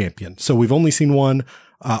reigning champion. So we've only seen one.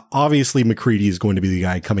 Obviously, MacReady is going to be the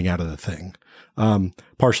guy coming out of the thing,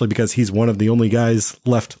 partially because he's one of the only guys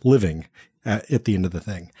left living at the end of the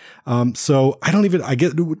thing. So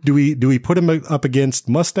do we put him up against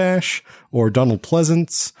Mustache or Donald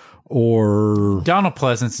Pleasance? Or Donald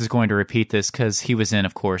Pleasance is going to repeat this because he was in,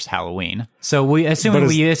 of course, Halloween. So assuming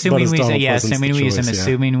we use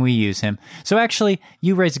him. So actually,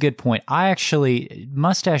 you raise a good point.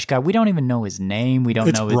 Mustache guy, we don't even know his name. We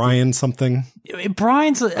don't know. It's Brian something.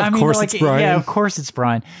 Brian's. It's Brian. Yeah, of course it's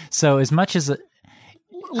Brian. So as much as.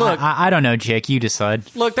 Look, I don't know, Jake. You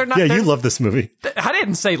decide. Look, they're not. Yeah, you love this movie. I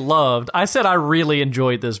didn't say loved. I said I really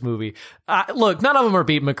enjoyed this movie. Look, none of them are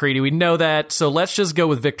beat MacReady. We know that. So let's just go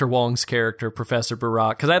with Victor Wong's character, Professor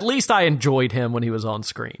Barak, because at least I enjoyed him when he was on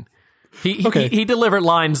screen. He delivered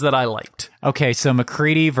lines that I liked. Okay, so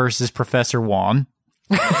MacReady versus Professor Wong.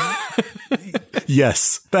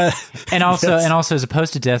 Yes. And also, as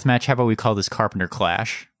opposed to deathmatch, how about we call this Carpenter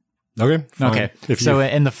Clash? Okay. Fine.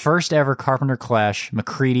 Okay. In the first ever Carpenter Clash,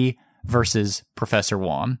 MacReady versus Professor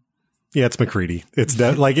Wong. Yeah, it's MacReady. It's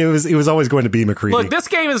it was always going to be MacReady. Look, this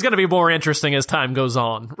game is going to be more interesting as time goes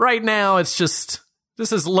on. Right now, it's just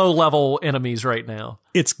this is low level enemies right now.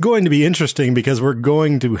 It's going to be interesting because we're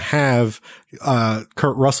going to have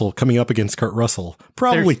Kurt Russell coming up against Kurt Russell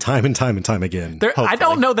probably time and time again. I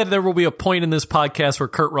don't know that there will be a point in this podcast where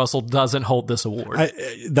Kurt Russell doesn't hold this award.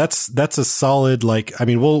 That's a solid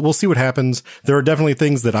we'll see what happens. There are definitely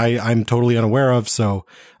things that I'm totally unaware of, so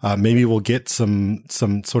maybe we'll get some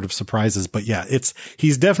sort of surprises. But yeah,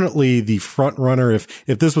 he's definitely the front runner. If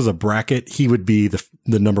this was a bracket, he would be the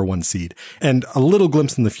number one seed. And a little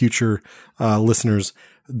glimpse in the future, listeners.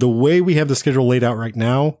 The way we have the schedule laid out right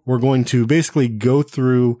now, we're going to basically go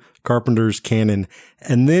through Carpenter's canon,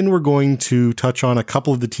 and then we're going to touch on a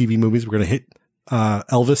couple of the TV movies. We're going to hit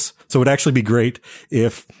Elvis. So it would actually be great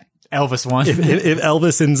if Elvis won. if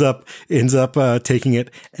Elvis ends up taking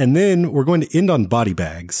it, and then we're going to end on Body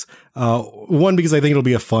Bags. One, because I think it'll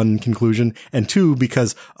be a fun conclusion, and two,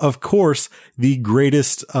 because of course the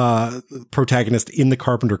greatest protagonist in the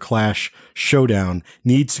Carpenter Clash showdown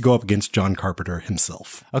needs to go up against John Carpenter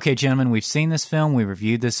himself. Okay, gentlemen, we've seen this film, we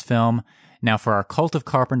reviewed this film. Now, for our Cult of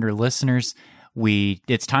Carpenter listeners,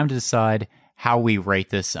 it's time to decide how we rate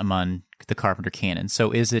this among the Carpenter canon.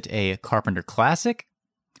 So, is it a Carpenter classic?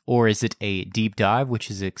 Or is it a deep dive, which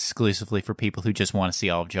is exclusively for people who just want to see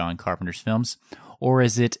all of John Carpenter's films? Or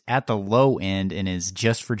is it at the low end and is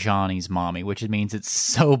just for Johnny's mommy, which means it's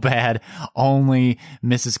so bad only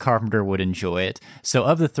Mrs. Carpenter would enjoy it? So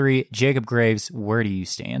of the three, Jacob Graves, where do you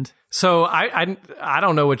stand? So I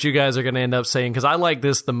don't know what you guys are going to end up saying because I like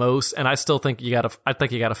this the most, and I still think you got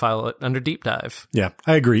to file it under deep dive. Yeah,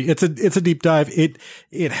 I agree. It's a deep dive.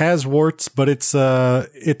 It has warts, but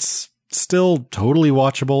it's still totally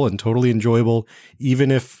watchable and totally enjoyable,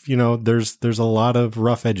 even if, there's a lot of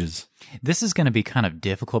rough edges. This is going to be kind of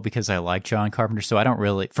difficult because I like John Carpenter, so I'm not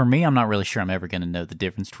really sure I'm ever going to know the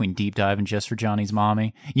difference between Deep Dive and Just for Johnny's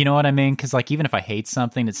Mommy. You know what I mean? Because like even if I hate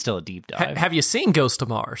something, it's still a deep dive. Have you seen Ghost of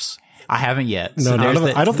Mars? I haven't yet. No,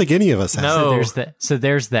 I don't think any of us have. No. So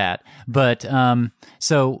there's that. But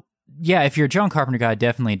so yeah, if you're a John Carpenter guy,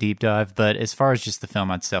 definitely a deep dive. But as far as just the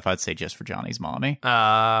film itself, I'd say Just for Johnny's Mommy.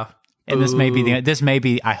 And this may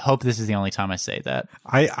be. I hope this is the only time I say that.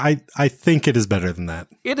 I think it is better than that.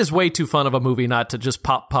 It is way too fun of a movie not to just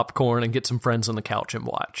pop popcorn and get some friends on the couch and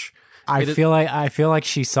watch. I feel like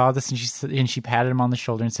she saw this and she patted him on the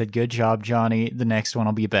shoulder and said, "Good job, Johnny. The next one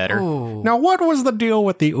will be better." Ooh. Now, what was the deal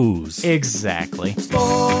with the ooze? Exactly.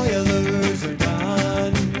 Spoilers are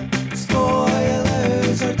done.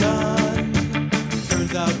 Spoilers are done.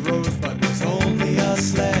 Turns out Rosebud was only a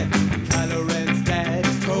sled. Kylo Ren's dad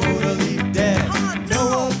is totally dead.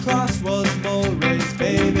 Noah Cross was Mulray's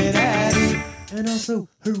baby daddy, and also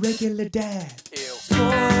her regular dad.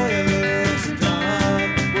 Spoilers are done.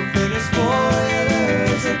 We're finished.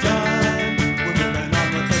 Spoilers are done. We're moving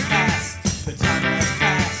on with the cast. The time has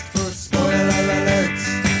passed for spoiler alerts.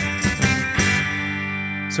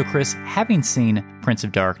 So, Chris, having seen Prince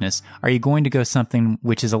of Darkness, are you going to go something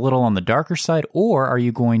which is a little on the darker side, or are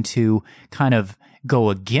you going to kind of go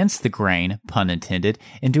against the grain, pun intended,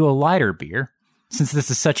 and do a lighter beer, since this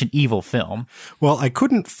is such an evil film? Well, I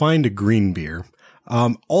couldn't find a green beer.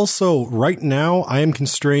 Also, right now, I am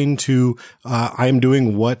constrained to, I am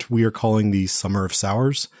doing what we are calling the Summer of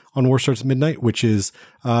Sours on War Starts at Midnight, which is,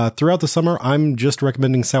 throughout the summer, I'm just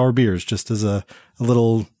recommending sour beers, just as a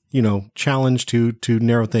little, challenge to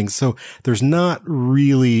narrow things. So there's not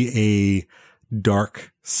really a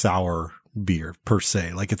dark sour beer per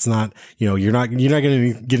se. Like it's not, you're not going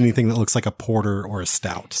to get anything that looks like a porter or a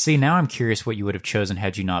stout. See, now I'm curious what you would have chosen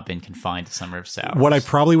had you not been confined to Summer of Sours. What I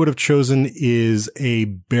probably would have chosen is a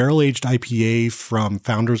barrel-aged IPA from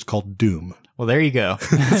Founders called Doom. Well, there you go.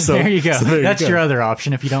 So there you go. That's you go. your other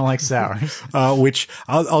option if you don't like sours. Which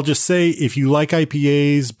I'll just say, if you like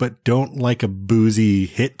IPAs but don't like a boozy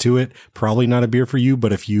hit to it, probably not a beer for you.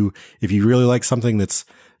 But if you really like something that's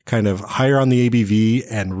kind of higher on the ABV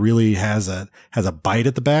and really has a bite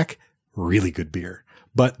at the back, really good beer.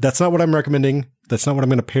 But that's not what I'm recommending. That's not what I'm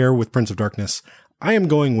going to pair with Prince of Darkness. I am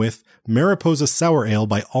going with Mariposa Sour Ale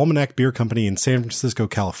by Almanac Beer Company in San Francisco,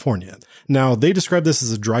 California. Now, they describe this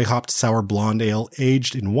as a dry-hopped sour blonde ale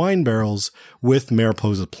aged in wine barrels with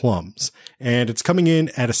Mariposa plums. And it's coming in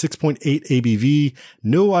at a 6.8 ABV,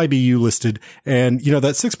 no IBU listed. And,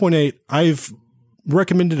 that 6.8, I've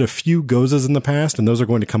recommended a few Gozas in the past, and those are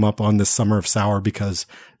going to come up on this Summer of Sour because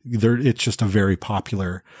it's just a very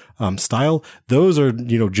popular style. Those are,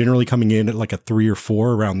 generally coming in at like a 3 or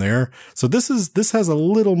 4 around there. So this has a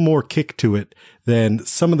little more kick to it than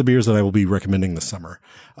some of the beers that I will be recommending this summer.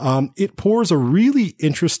 It pours a really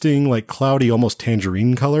interesting, like cloudy, almost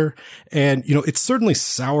tangerine color. And, it's certainly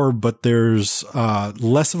sour, but there's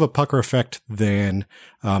less of a pucker effect than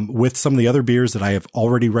with some of the other beers that I have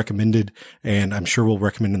already recommended, and I'm sure we'll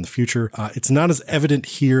recommend in the future. It's not as evident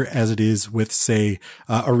here as it is with, say,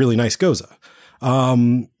 a really nice Goza.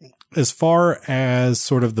 As far as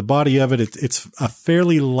sort of the body of it, it's a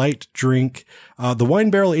fairly light drink. The wine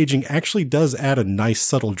barrel aging actually does add a nice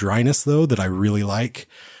subtle dryness though that I really like.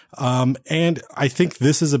 And I think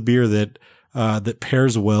this is a beer that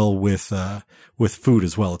pairs well with food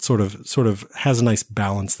as well. It sort of has a nice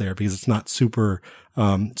balance there because it's not super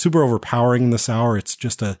overpowering in the sour. It's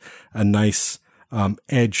just a nice,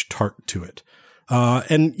 edge tart to it.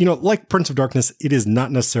 And like Prince of Darkness, it is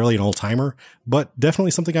not necessarily an all-timer, but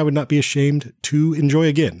definitely something I would not be ashamed to enjoy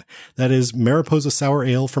again. That is Mariposa Sour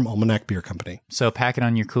Ale from Almanac Beer Company. So pack it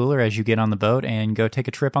on your cooler as you get on the boat and go take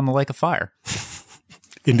a trip on the Lake of Fire.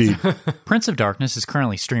 Indeed. Prince of Darkness is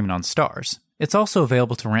currently streaming on Starz. It's also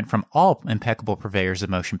available to rent from all impeccable purveyors of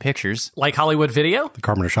motion pictures. Like Hollywood Video? The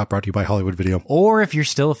Carpenter Shop brought to you by Hollywood Video. Or if you're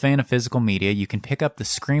still a fan of physical media, you can pick up the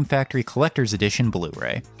Scream Factory Collector's Edition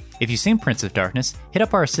Blu-ray. If you've seen Prince of Darkness, hit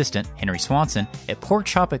up our assistant, Henry Swanson, at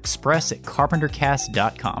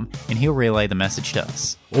porkchopexpress@carpentercast.com, and he'll relay the message to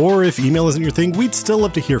us. Or if email isn't your thing, we'd still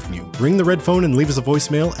love to hear from you. Ring the red phone and leave us a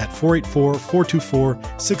voicemail at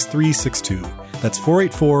 484-424-6362. That's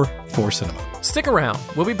 484-4-CINEMA. Stick around.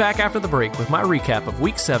 We'll be back after the break with my recap of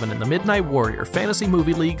Week 7 in the Midnight Warrior Fantasy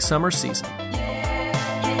Movie League summer season.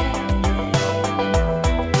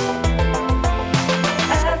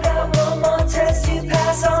 I've got one more test to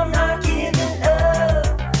pass, I'm not giving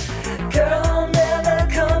up. Girl, I'm never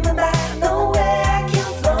coming back, no way I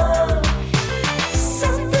can flunk.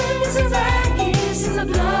 Something's right here, this is the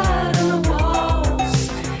blood on the walls.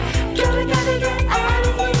 Gotta get out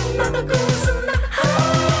of here, mother goes in the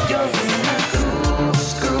house. You're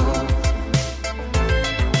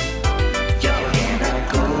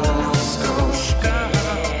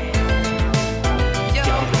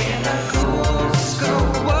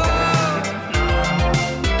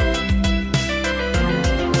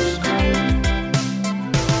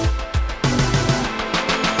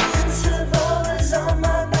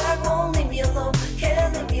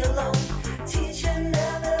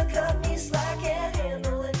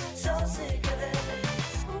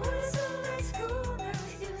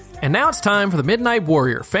And now it's time for the Midnight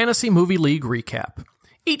Warrior Fantasy Movie League recap.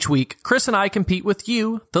 Each week, Chris and I compete with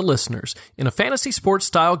you, the listeners, in a fantasy sports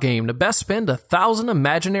style game to best spend 1,000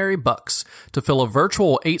 imaginary bucks to fill a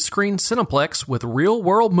virtual 8-screen Cineplex with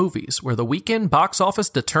real-world movies where the weekend box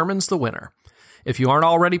office determines the winner. If you aren't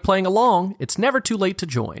already playing along, it's never too late to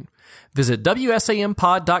join. Visit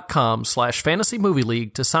wsampod.com/fantasy movie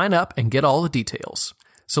league to sign up and get all the details.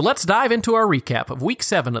 So let's dive into our recap of Week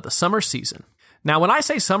 7 of the summer season. Now, when I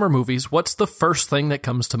say summer movies, what's the first thing that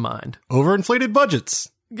comes to mind? Overinflated budgets.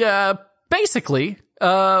 Basically.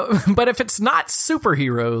 But if it's not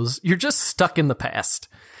superheroes, you're just stuck in the past.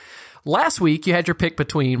 Last week, you had your pick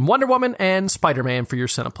between Wonder Woman and Spider-Man for your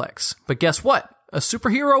Cineplex. But guess what? A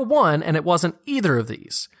superhero won, and it wasn't either of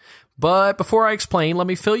these. But before I explain, let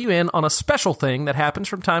me fill you in on a special thing that happens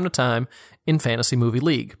from time to time in Fantasy Movie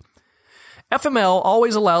League. FML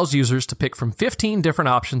always allows users to pick from 15 different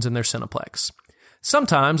options in their Cineplex.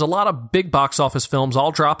 Sometimes a lot of big box office films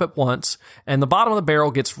all drop at once, and the bottom of the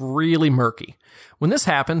barrel gets really murky. When this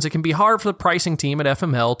happens, it can be hard for the pricing team at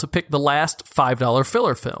FML to pick the last $5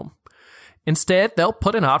 filler film. Instead, they'll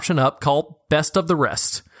put an option up called Best of the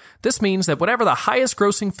Rest. This means that whatever the highest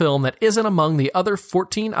grossing film that isn't among the other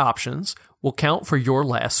 14 options will count for your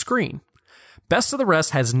last screen. Best of the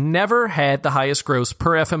Rest has never had the highest gross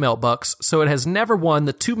per FML bucks, so it has never won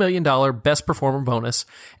the $2 million Best Performer bonus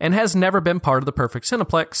and has never been part of the Perfect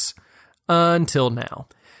Cineplex until now.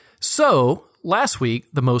 So, last week,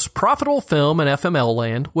 the most profitable film in FML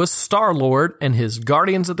land was Star-Lord and his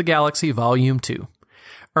Guardians of the Galaxy Volume 2.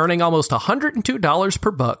 Earning almost $102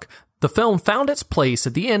 per buck, the film found its place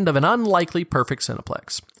at the end of an unlikely Perfect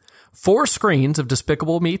Cineplex. 4 screens of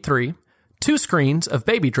Despicable Me 3, 2 screens of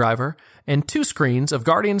Baby Driver, and 2 screens of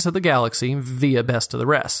Guardians of the Galaxy via Best of the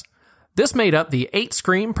Rest. This made up the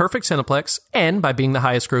 8-screen Perfect Cineplex, and by being the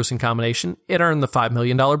highest grossing combination, it earned the $5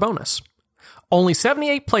 million bonus. Only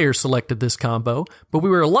 78 players selected this combo, but we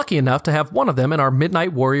were lucky enough to have one of them in our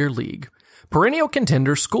Midnight Warrior League. Perennial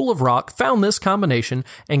contender School of Rock found this combination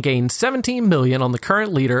and gained $17 million on the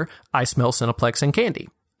current leader, I Smell Cineplex and Candy.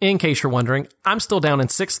 In case you're wondering, I'm still down in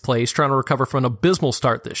 6th place trying to recover from an abysmal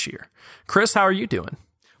start this year. Chris, how are you doing?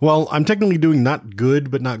 Well, I'm technically doing not good,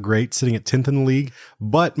 but not great, sitting at 10th in the league.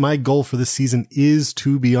 But my goal for this season is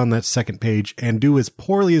to be on that second page and do as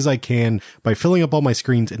poorly as I can by filling up all my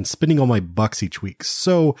screens and spending all my bucks each week.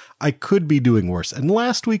 So I could be doing worse. And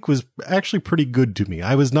last week was actually pretty good to me.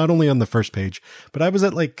 I was not only on the first page, but I was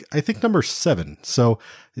at I think number 7. So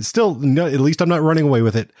it's still, at least I'm not running away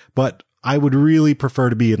with it, but I would really prefer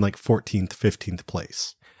to be in 14th, 15th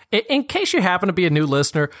place. In case you happen to be a new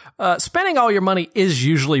listener, spending all your money is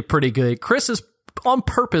usually pretty good. Chris is on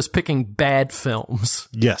purpose picking bad films.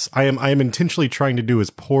 Yes, I am intentionally trying to do as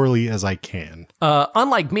poorly as I can.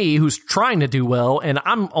 Unlike me, who's trying to do well, and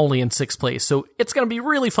I'm only in 6th place, so it's going to be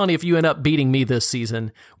really funny if you end up beating me this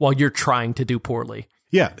season while you're trying to do poorly.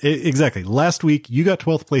 Yeah, exactly. Last week, you got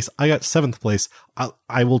 12th place, I got 7th place.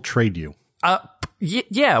 I will trade you.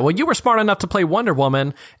 Yeah, well, you were smart enough to play Wonder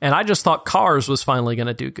Woman, and I just thought Cars was finally going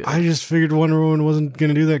to do good. I just figured Wonder Woman wasn't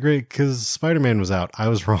going to do that great because Spider-Man was out. I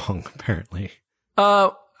was wrong, apparently.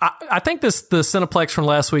 I think the Cineplex from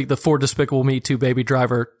last week, the 4 Despicable Me, 2 Baby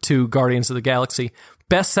Driver, 2 Guardians of the Galaxy,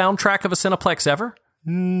 best soundtrack of a Cineplex ever?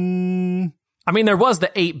 I mean, there was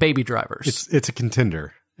the 8 Baby Drivers. It's a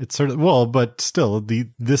contender. It's sort of, well, but still,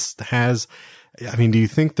 this has... I mean, do you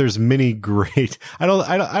think there's many great? I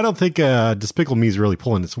don't think Despicable Me is really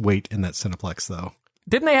pulling its weight in that Cineplex, though.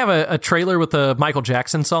 Didn't they have a trailer with the Michael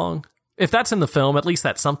Jackson song? If that's in the film, at least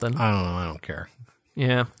that's something. I don't know. I don't care.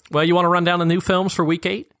 Yeah. Well, you want to run down the new films for Week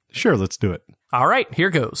 8? Sure, let's do it. All right, here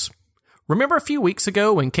goes. Remember a few weeks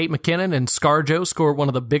ago when Kate McKinnon and ScarJo scored one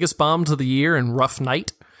of the biggest bombs of the year in Rough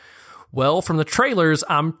Night? Well, from the trailers,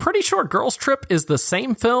 I'm pretty sure Girls Trip is the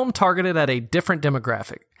same film targeted at a different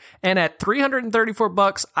demographic. And at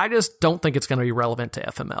 $334, I just don't think it's going to be relevant to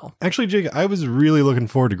FML. Actually, Jake, I was really looking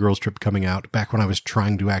forward to Girls Trip coming out back when I was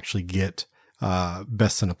trying to actually get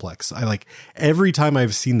Best Cineplex. Every time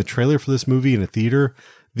I've seen the trailer for this movie in a theater,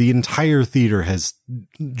 the entire theater has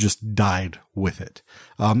just died with it.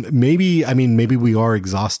 Maybe we are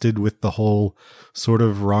exhausted with the whole sort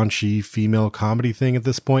of raunchy female comedy thing at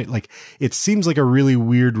this point. It seems like a really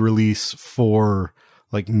weird release for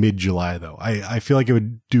mid-July, though. I feel like it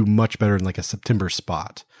would do much better in a September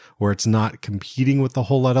spot where it's not competing with a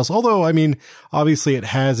whole lot else. Although, obviously it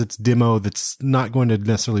has its demo that's not going to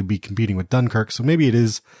necessarily be competing with Dunkirk. So maybe it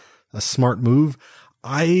is a smart move.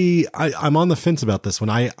 I'm on the fence about this one.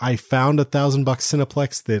 I found $1,000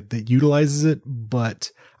 Cineplex that utilizes it,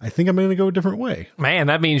 but I think I'm going to go a different way. Man,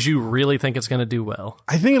 that means you really think it's going to do well.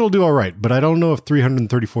 I think it'll do all right, but I don't know if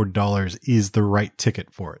 $334 is the right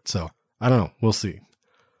ticket for it. So I don't know. We'll see.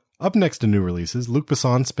 Up next to new releases, Luc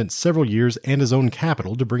Besson spent several years and his own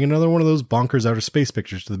capital to bring another one of those bonkers outer space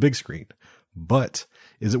pictures to the big screen. But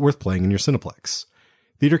is it worth playing in your Cineplex?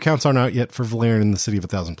 Theater counts aren't out yet for Valerian and the City of a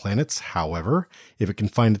Thousand Planets. However, if it can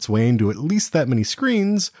find its way into at least that many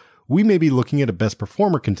screens, we may be looking at a best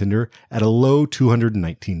performer contender at a low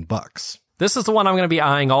 $219. This is the one I'm going to be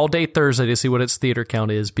eyeing all day Thursday to see what its theater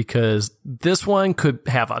count is, because this one could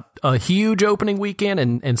have a huge opening weekend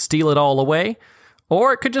and steal it all away,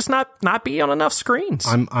 or it could just not be on enough screens.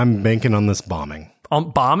 I'm banking on this bombing.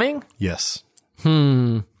 On bombing? Yes.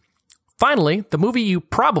 Finally, the movie you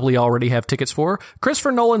probably already have tickets for,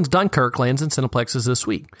 Christopher Nolan's Dunkirk, lands in Cineplexes this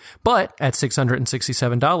week. But at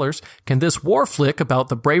 $667, can this war flick about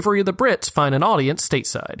the bravery of the Brits find an audience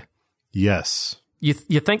stateside? Yes. You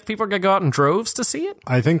think people are going to go out in droves to see it?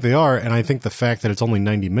 I think they are, and I think the fact that it's only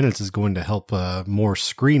 90 minutes is going to help more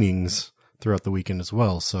screenings throughout the weekend as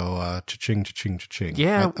well. So, cha-ching, cha-ching, cha-ching.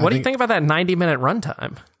 Yeah, what do you think about that 90-minute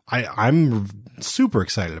runtime? I'm super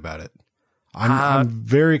excited about it. I'm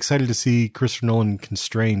very excited to see Christopher Nolan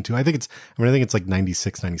constrained too. I think it's like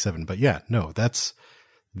 96, 97. But yeah, no, that's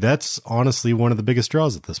honestly one of the biggest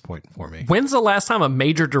draws at this point for me. When's the last time a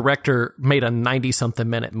major director made a 90-something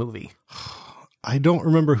minute movie? I don't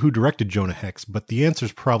remember who directed Jonah Hex, but the answer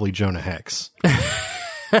is probably Jonah Hex.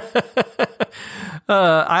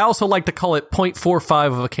 I also like to call it 0.45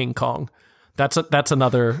 of a King Kong. That's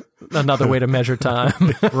another way to measure time.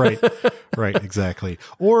 Right, exactly.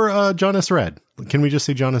 Or John S. Rad. Can we just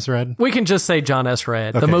say John S. Rad? We can just say John S.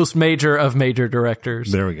 Rad, okay. The most major of major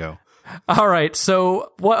directors. There we go. All right,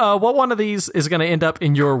 so what one of these is going to end up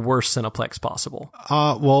in your worst Cineplex possible?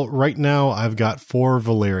 Well, right now I've got 4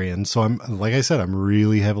 Valerian, so like I said, I'm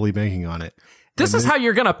really heavily banking on it. This is how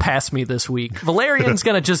you're going to pass me this week. Valerian's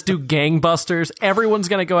going to just do gangbusters. Everyone's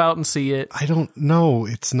going to go out and see it. I don't know.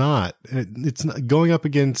 It's not. It's not going up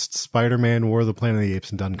against Spider-Man, War of the Planet of the Apes,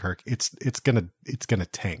 and Dunkirk. It's gonna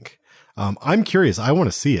tank. I'm curious. I want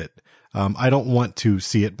to see it. I don't want to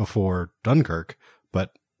see it before Dunkirk,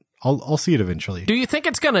 but I'll see it eventually. Do you think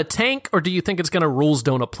it's going to tank, or do you think it's going to rules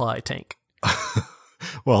don't apply tank?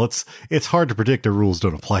 Well, it's hard to predict a rules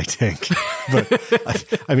don't apply tank,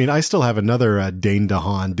 but I mean, I still have another Dane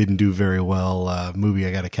DeHaan didn't do very well movie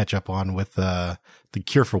I got to catch up on with The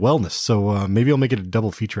Cure for Wellness. So maybe I'll make it a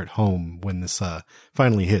double feature at home when this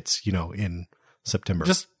finally hits, in September.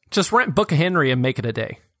 Just rent Book of Henry and make it a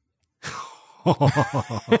day.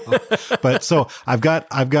 But so I've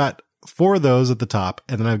got 4 of those at the top,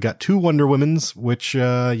 and then I've got 2 Wonder Womens, which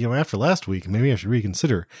after last week maybe I should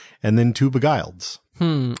reconsider, and then 2 Beguileds.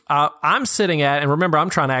 I'm sitting at, and remember, I'm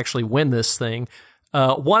trying to actually win this thing.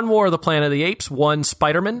 1 War of the Planet of the Apes, 1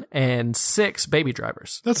 Spider-Man, and 6 Baby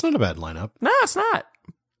Drivers. That's not a bad lineup. No, it's not.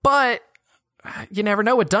 But you never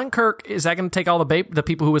know. With Dunkirk, is that going to take all the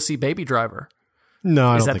people who would see Baby Driver? No,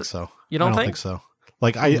 I don't think so. You don't think so?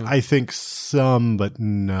 Like I think some, but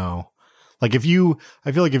no. Like I feel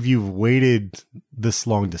like if you've waited this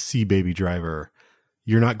long to see Baby Driver,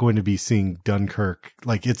 you're not going to be seeing Dunkirk.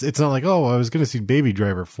 Like it's not like, oh, I was going to see Baby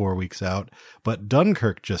Driver 4 weeks out, but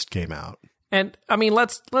Dunkirk just came out. And I mean,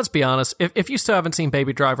 let's be honest. If you still haven't seen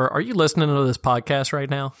Baby Driver, are you listening to this podcast right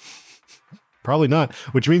now? Probably not,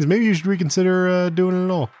 which means maybe you should reconsider doing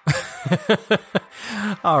it all.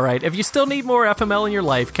 All right. If you still need more FML in your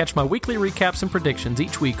life, catch my weekly recaps and predictions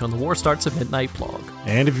each week on the War Starts at Midnight blog.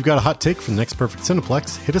 And if you've got a hot take for the next perfect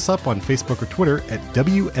Cineplex, hit us up on Facebook or Twitter at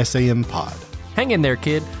WSAM Pod. Hang in there,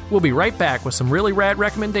 kid. We'll be right back with some really rad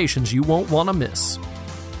recommendations you won't want to miss.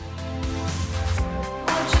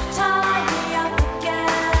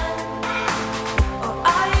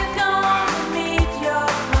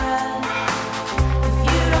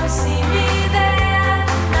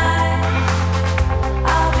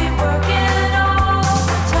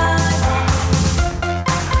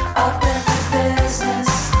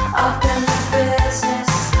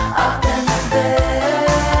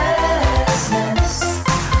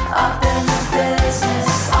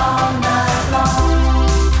 All night long.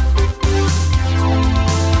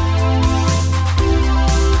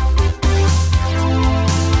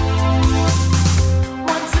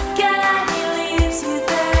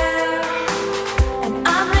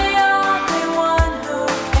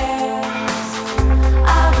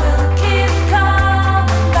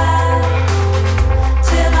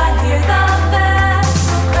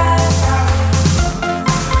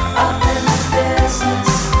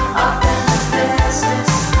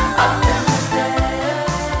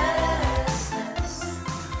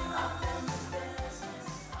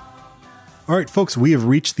 All right, folks, we have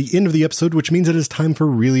reached the end of the episode, which means it is time for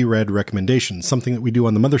Really Rad Recommendations, something that we do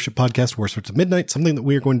on the Mothership podcast, War Starts at Midnight, something that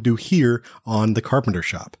we are going to do here on the Carpenter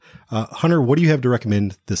Shop. Hunter, what do you have to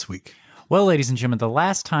recommend this week? Well, ladies and gentlemen, the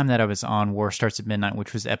last time that I was on War Starts at Midnight,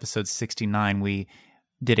 which was episode 69, we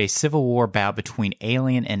did a Civil War bout between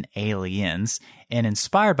Alien and Aliens, and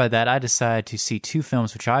inspired by that, I decided to see two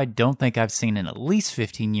films which I don't think I've seen in at least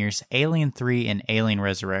 15 years, Alien 3 and Alien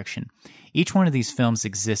Resurrection. Each one of these films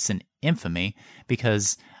exists in infamy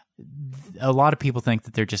because a lot of people think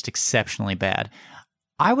that they're just exceptionally bad.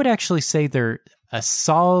 I would actually say they're a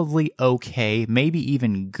solidly okay, maybe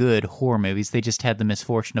even good horror movies. They just had the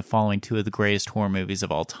misfortune of following two of the greatest horror movies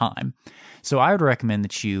of all time. So I would recommend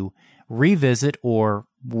that you revisit or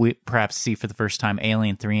perhaps see for the first time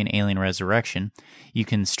Alien 3 and Alien Resurrection. You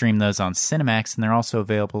can stream those on Cinemax, and they're also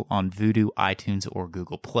available on Vudu, iTunes, or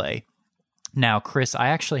Google Play. Now, Chris, I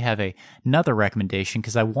actually have another recommendation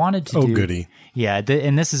because I wanted to do... Oh, goody. Yeah,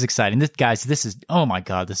 and this is exciting. This is... Oh, my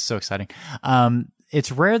God, this is so exciting.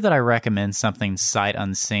 It's rare that I recommend something sight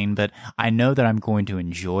unseen, but I know that I'm going to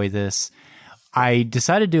enjoy this. I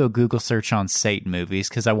decided to do a Google search on Satan movies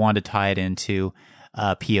because I wanted to tie it into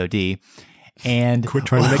POD. And quit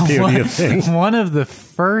trying to make POD a thing. One of the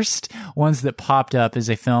first ones that popped up is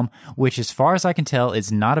a film which, as far as I can tell,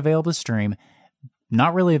 is not available to stream,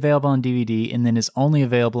 not really available on DVD, and then is only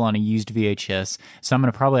available on a used VHS. So I'm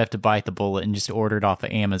going to probably have to bite the bullet and just order it off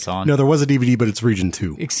of Amazon. No, there was a DVD, but it's Region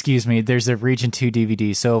 2. Excuse me, there's a Region 2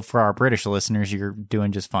 DVD. So for our British listeners, you're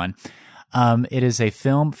doing just fine. It is a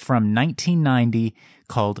film from 1990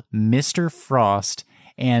 called Mr. Frost,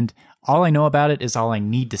 and all I know about it is all I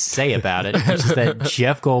need to say about it, which is that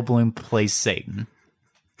Jeff Goldblum plays Satan.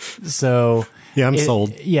 So yeah, I'm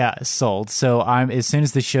sold. Yeah, sold. So as soon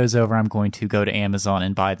as this show's over, I'm going to go to Amazon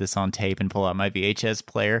and buy this on tape and pull out my VHS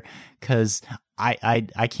player because I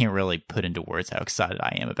can't really put into words how excited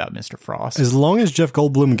I am about Mr. Frost. As long as Jeff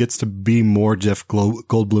Goldblum gets to be more Jeff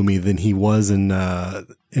Goldblumy than he was in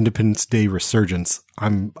Independence Day Resurgence,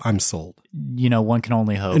 I'm sold. You know, one can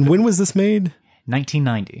only hope. And when was this made?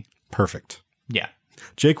 1990. Perfect. Yeah.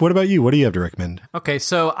 Jake, what about you? What do you have to recommend? Okay,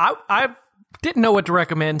 so I didn't know what to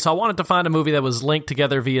recommend, so I wanted to find a movie that was linked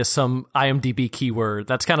together via some IMDb keyword.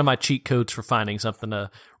 That's kind of my cheat codes for finding something to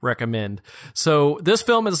recommend. So this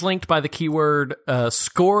film is linked by the keyword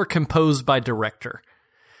score composed by director.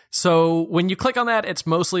 So when you click on that, it's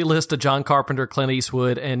mostly a list of John Carpenter, Clint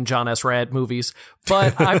Eastwood, and John S. Rad movies.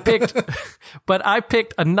 But I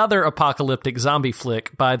picked another apocalyptic zombie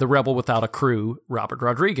flick by the Rebel Without a Crew, Robert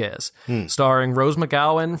Rodriguez, starring Rose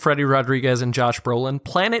McGowan, Freddie Rodriguez, and Josh Brolin.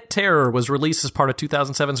 Planet Terror was released as part of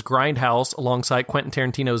 2007's Grindhouse alongside Quentin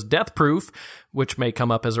Tarantino's Death Proof, which may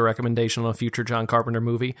come up as a recommendation on a future John Carpenter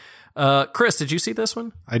movie. Chris, did you see this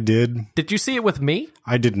one? I did. Did you see it with me?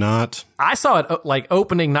 I did not. I saw it like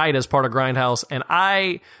opening night as part of Grindhouse, and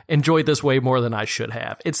I enjoyed this way more than I should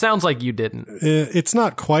have. It sounds like you didn't. It's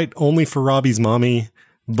not quite only for Robbie's mommy,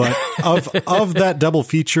 but of that double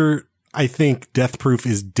feature, I think Death Proof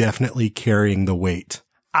is definitely carrying the weight.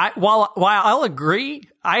 While I'll agree,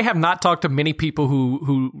 I have not talked to many people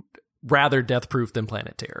who rather Death Proof than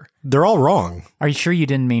Planet Terror. They're all wrong. Are you sure you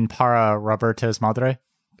didn't mean Para Roberto's Madre?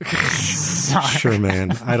 Sure,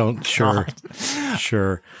 man. I don't. Sure.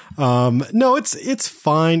 No, it's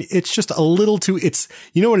fine. It's just a little too.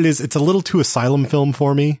 You know what it is. It's a little too asylum film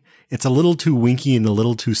for me. It's a little too winky and a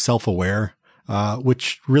little too self-aware,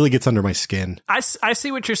 which really gets under my skin. I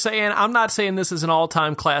see what you're saying. I'm not saying this is an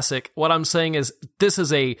all-time classic. What I'm saying is this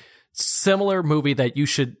is a similar movie that you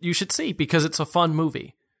should see because it's a fun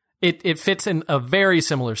movie. It fits in a very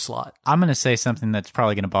similar slot. I'm going to say something that's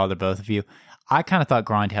probably going to bother both of you. I kind of thought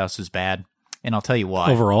Grindhouse was bad, and I'll tell you why.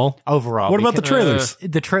 Overall? What about the trailers?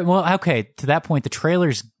 Well, okay, to that point, the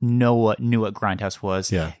trailers knew what Grindhouse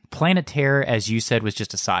was. Yeah. Planet Terror, as you said, was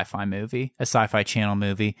just a sci-fi movie, a sci-fi channel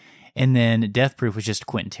movie. And then Death Proof was just a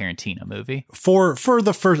Quentin Tarantino movie. For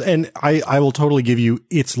the first, and I will totally give you,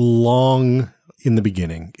 it's long in the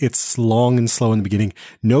beginning. It's long and slow in the beginning.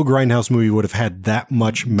 No Grindhouse movie would have had that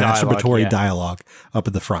much masturbatory dialogue up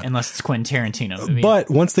at the front. Unless it's Quentin Tarantino movie. But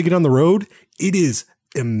once they get on the road, it is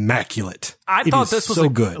immaculate. I thought this was so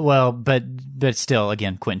good. Well, but still,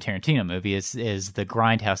 again, Quentin Tarantino movie is the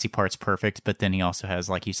grindhousey part's perfect, but then he also has,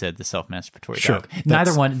 like you said, the self-masturbatory dialogue.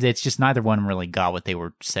 Neither one really got what they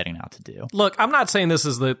were setting out to do. Look, I'm not saying this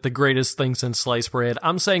is the greatest thing since sliced bread.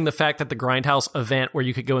 I'm saying the fact that the Grindhouse event where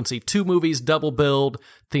you could go and see two movies double billed,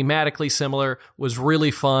 thematically similar, was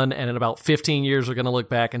really fun, and in about 15 years we're going to look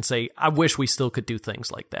back and say, I wish we still could do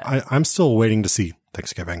things like that. I'm still waiting to see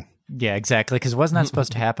Thanksgiving. Yeah, exactly. Because wasn't that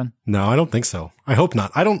supposed to happen? No, I don't think so. I hope not.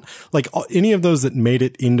 I don't like any of those that made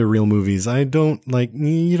it into real movies. I don't like,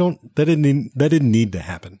 that didn't need to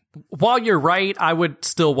happen. While you're right, I would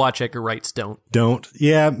still watch Edgar Wright's Don't.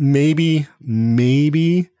 Yeah, maybe.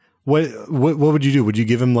 What would you do? Would you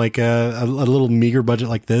give him like a little meager budget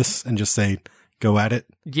like this and just say, go at it?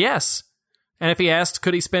 Yes. And if he asked,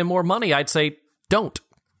 could he spend more money? I'd say, don't.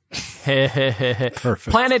 Perfect.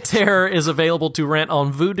 Planet Terror is available to rent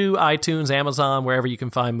on Vudu, iTunes, Amazon, wherever you can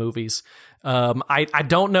find movies. I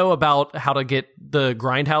don't know about how to get the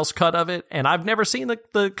Grindhouse cut of it, and I've never seen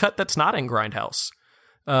the cut that's not in Grindhouse.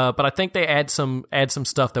 But I think they add some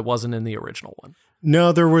stuff that wasn't in the original one.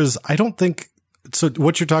 No, there was, I don't think. So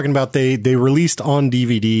what you're talking about, they released on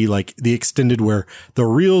DVD, like the extended where the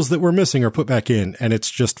reels that were missing are put back in, and it's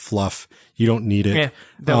just fluff. You don't need it.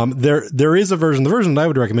 Yeah, there is a version. The version that I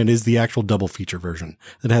would recommend is the actual double feature version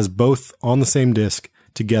that has both on the same disc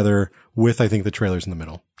together with, I think, the trailers in the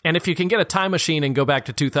middle. And if you can get a time machine and go back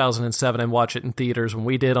to 2007 and watch it in theaters when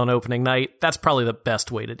we did on opening night, that's probably the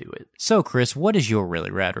best way to do it. So, Chris, what is your really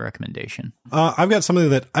rad recommendation? I've got something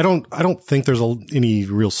that I don't think there's any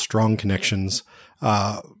real strong connections.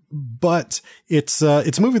 But it's a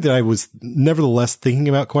movie that I was nevertheless thinking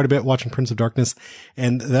about quite a bit watching Prince of Darkness.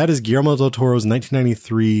 And that is Guillermo del Toro's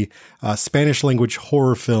 1993, Spanish language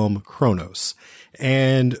horror film Cronos.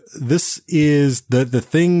 And this is the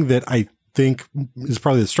thing that I think is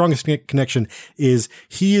probably the strongest connection is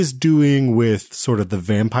he is doing with sort of the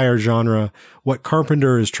vampire genre what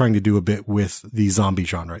Carpenter is trying to do a bit with the zombie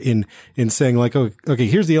genre in saying like, oh, okay,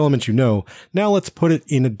 here's the elements, now let's put it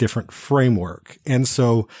in a different framework. And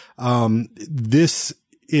so, this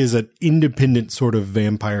is an independent sort of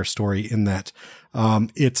vampire story in that,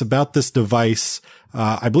 it's about this device.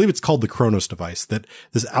 I believe it's called the Kronos device that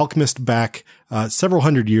this alchemist back, several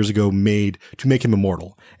hundred years ago made to make him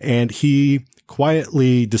immortal. And he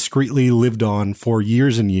quietly, discreetly lived on for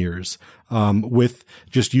years and years, with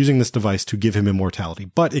just using this device to give him immortality.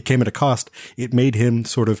 But it came at a cost. It made him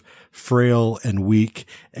sort of frail and weak.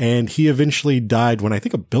 And he eventually died when I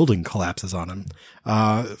think a building collapses on him.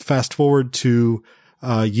 Fast forward to,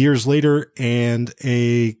 years later and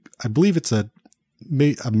I believe it's a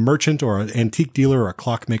merchant or an antique dealer or a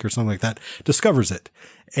clockmaker, something like that, discovers it.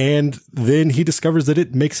 And then he discovers that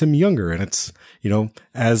it makes him younger. And it's,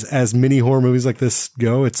 as many horror movies like this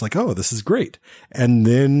go, it's like, oh, this is great. And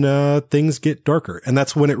then, things get darker. And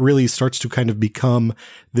that's when it really starts to kind of become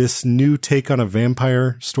this new take on a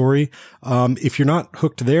vampire story. If you're not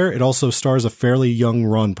hooked there, it also stars a fairly young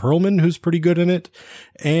Ron Perlman, who's pretty good in it.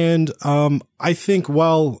 And, I think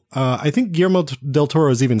Guillermo del Toro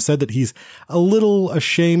has even said that he's a little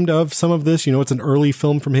ashamed of some of this. It's an early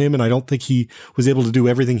film from him, and I don't think he was able to do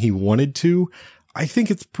everything he wanted to. I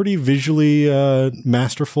think it's pretty visually,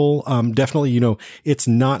 masterful. Definitely, it's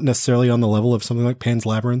not necessarily on the level of something like Pan's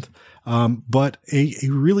Labyrinth. But a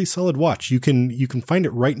really solid watch. You can find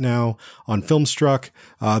it right now on Filmstruck.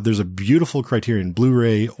 There's a beautiful Criterion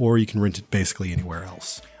Blu-ray, or you can rent it basically anywhere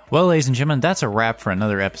else. Well, ladies and gentlemen, that's a wrap for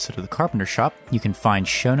another episode of The Carpenter Shop. You can find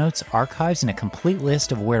show notes, archives, and a complete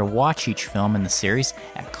list of where to watch each film in the series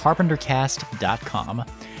at carpentercast.com.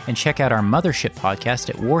 And check out our mothership podcast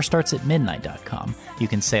at warstartsatmidnight.com. You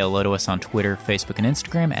can say hello to us on Twitter, Facebook, and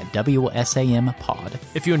Instagram at WSAMPod.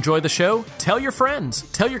 If you enjoyed the show, tell your friends,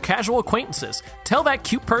 tell your casual acquaintances, tell that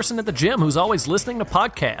cute person at the gym who's always listening to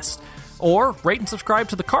podcasts. Or rate and subscribe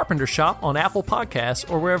to The Carpenter Shop on Apple Podcasts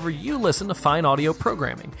or wherever you listen to fine audio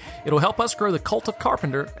programming. It'll help us grow the cult of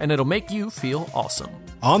Carpenter, and it'll make you feel awesome.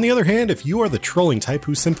 On the other hand, if you are the trolling type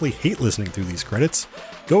who simply hate listening through these credits,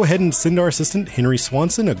 go ahead and send our assistant, Henry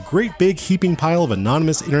Swanson, a great big heaping pile of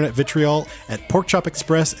anonymous internet vitriol at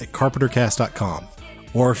porkchopexpress@carpentercast.com.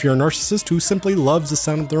 Or if you're a narcissist who simply loves the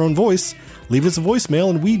sound of their own voice, leave us a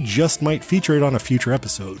voicemail and we just might feature it on a future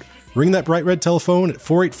episode. Ring that bright red telephone at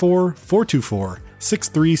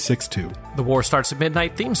 484-424-6362. The War Starts at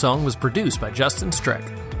Midnight theme song was produced by Justin Streck.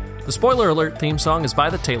 The Spoiler Alert theme song is by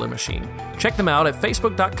The Taylor Machine. Check them out at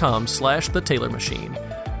facebook.com/The Taylor Machine.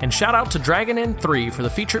 And shout out to Dragon Inn 3 for the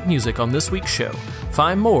featured music on this week's show.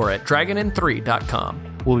 Find more at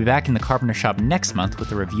dragonin3.com. We'll be back in the Carpenter Shop next month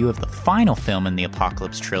with a review of the final film in the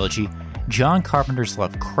Apocalypse trilogy, John Carpenter's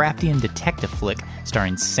Lovecraftian detective flick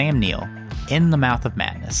starring Sam Neill, In the Mouth of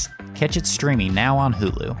Madness. Catch it streaming now on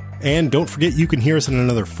Hulu. And don't forget you can hear us in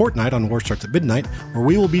another fortnight on War Starts at Midnight, where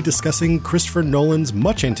we will be discussing Christopher Nolan's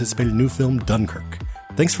much-anticipated new film, Dunkirk.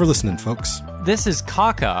 Thanks for listening, folks. This is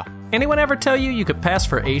Kaka. Anyone ever tell you could pass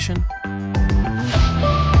for Asian?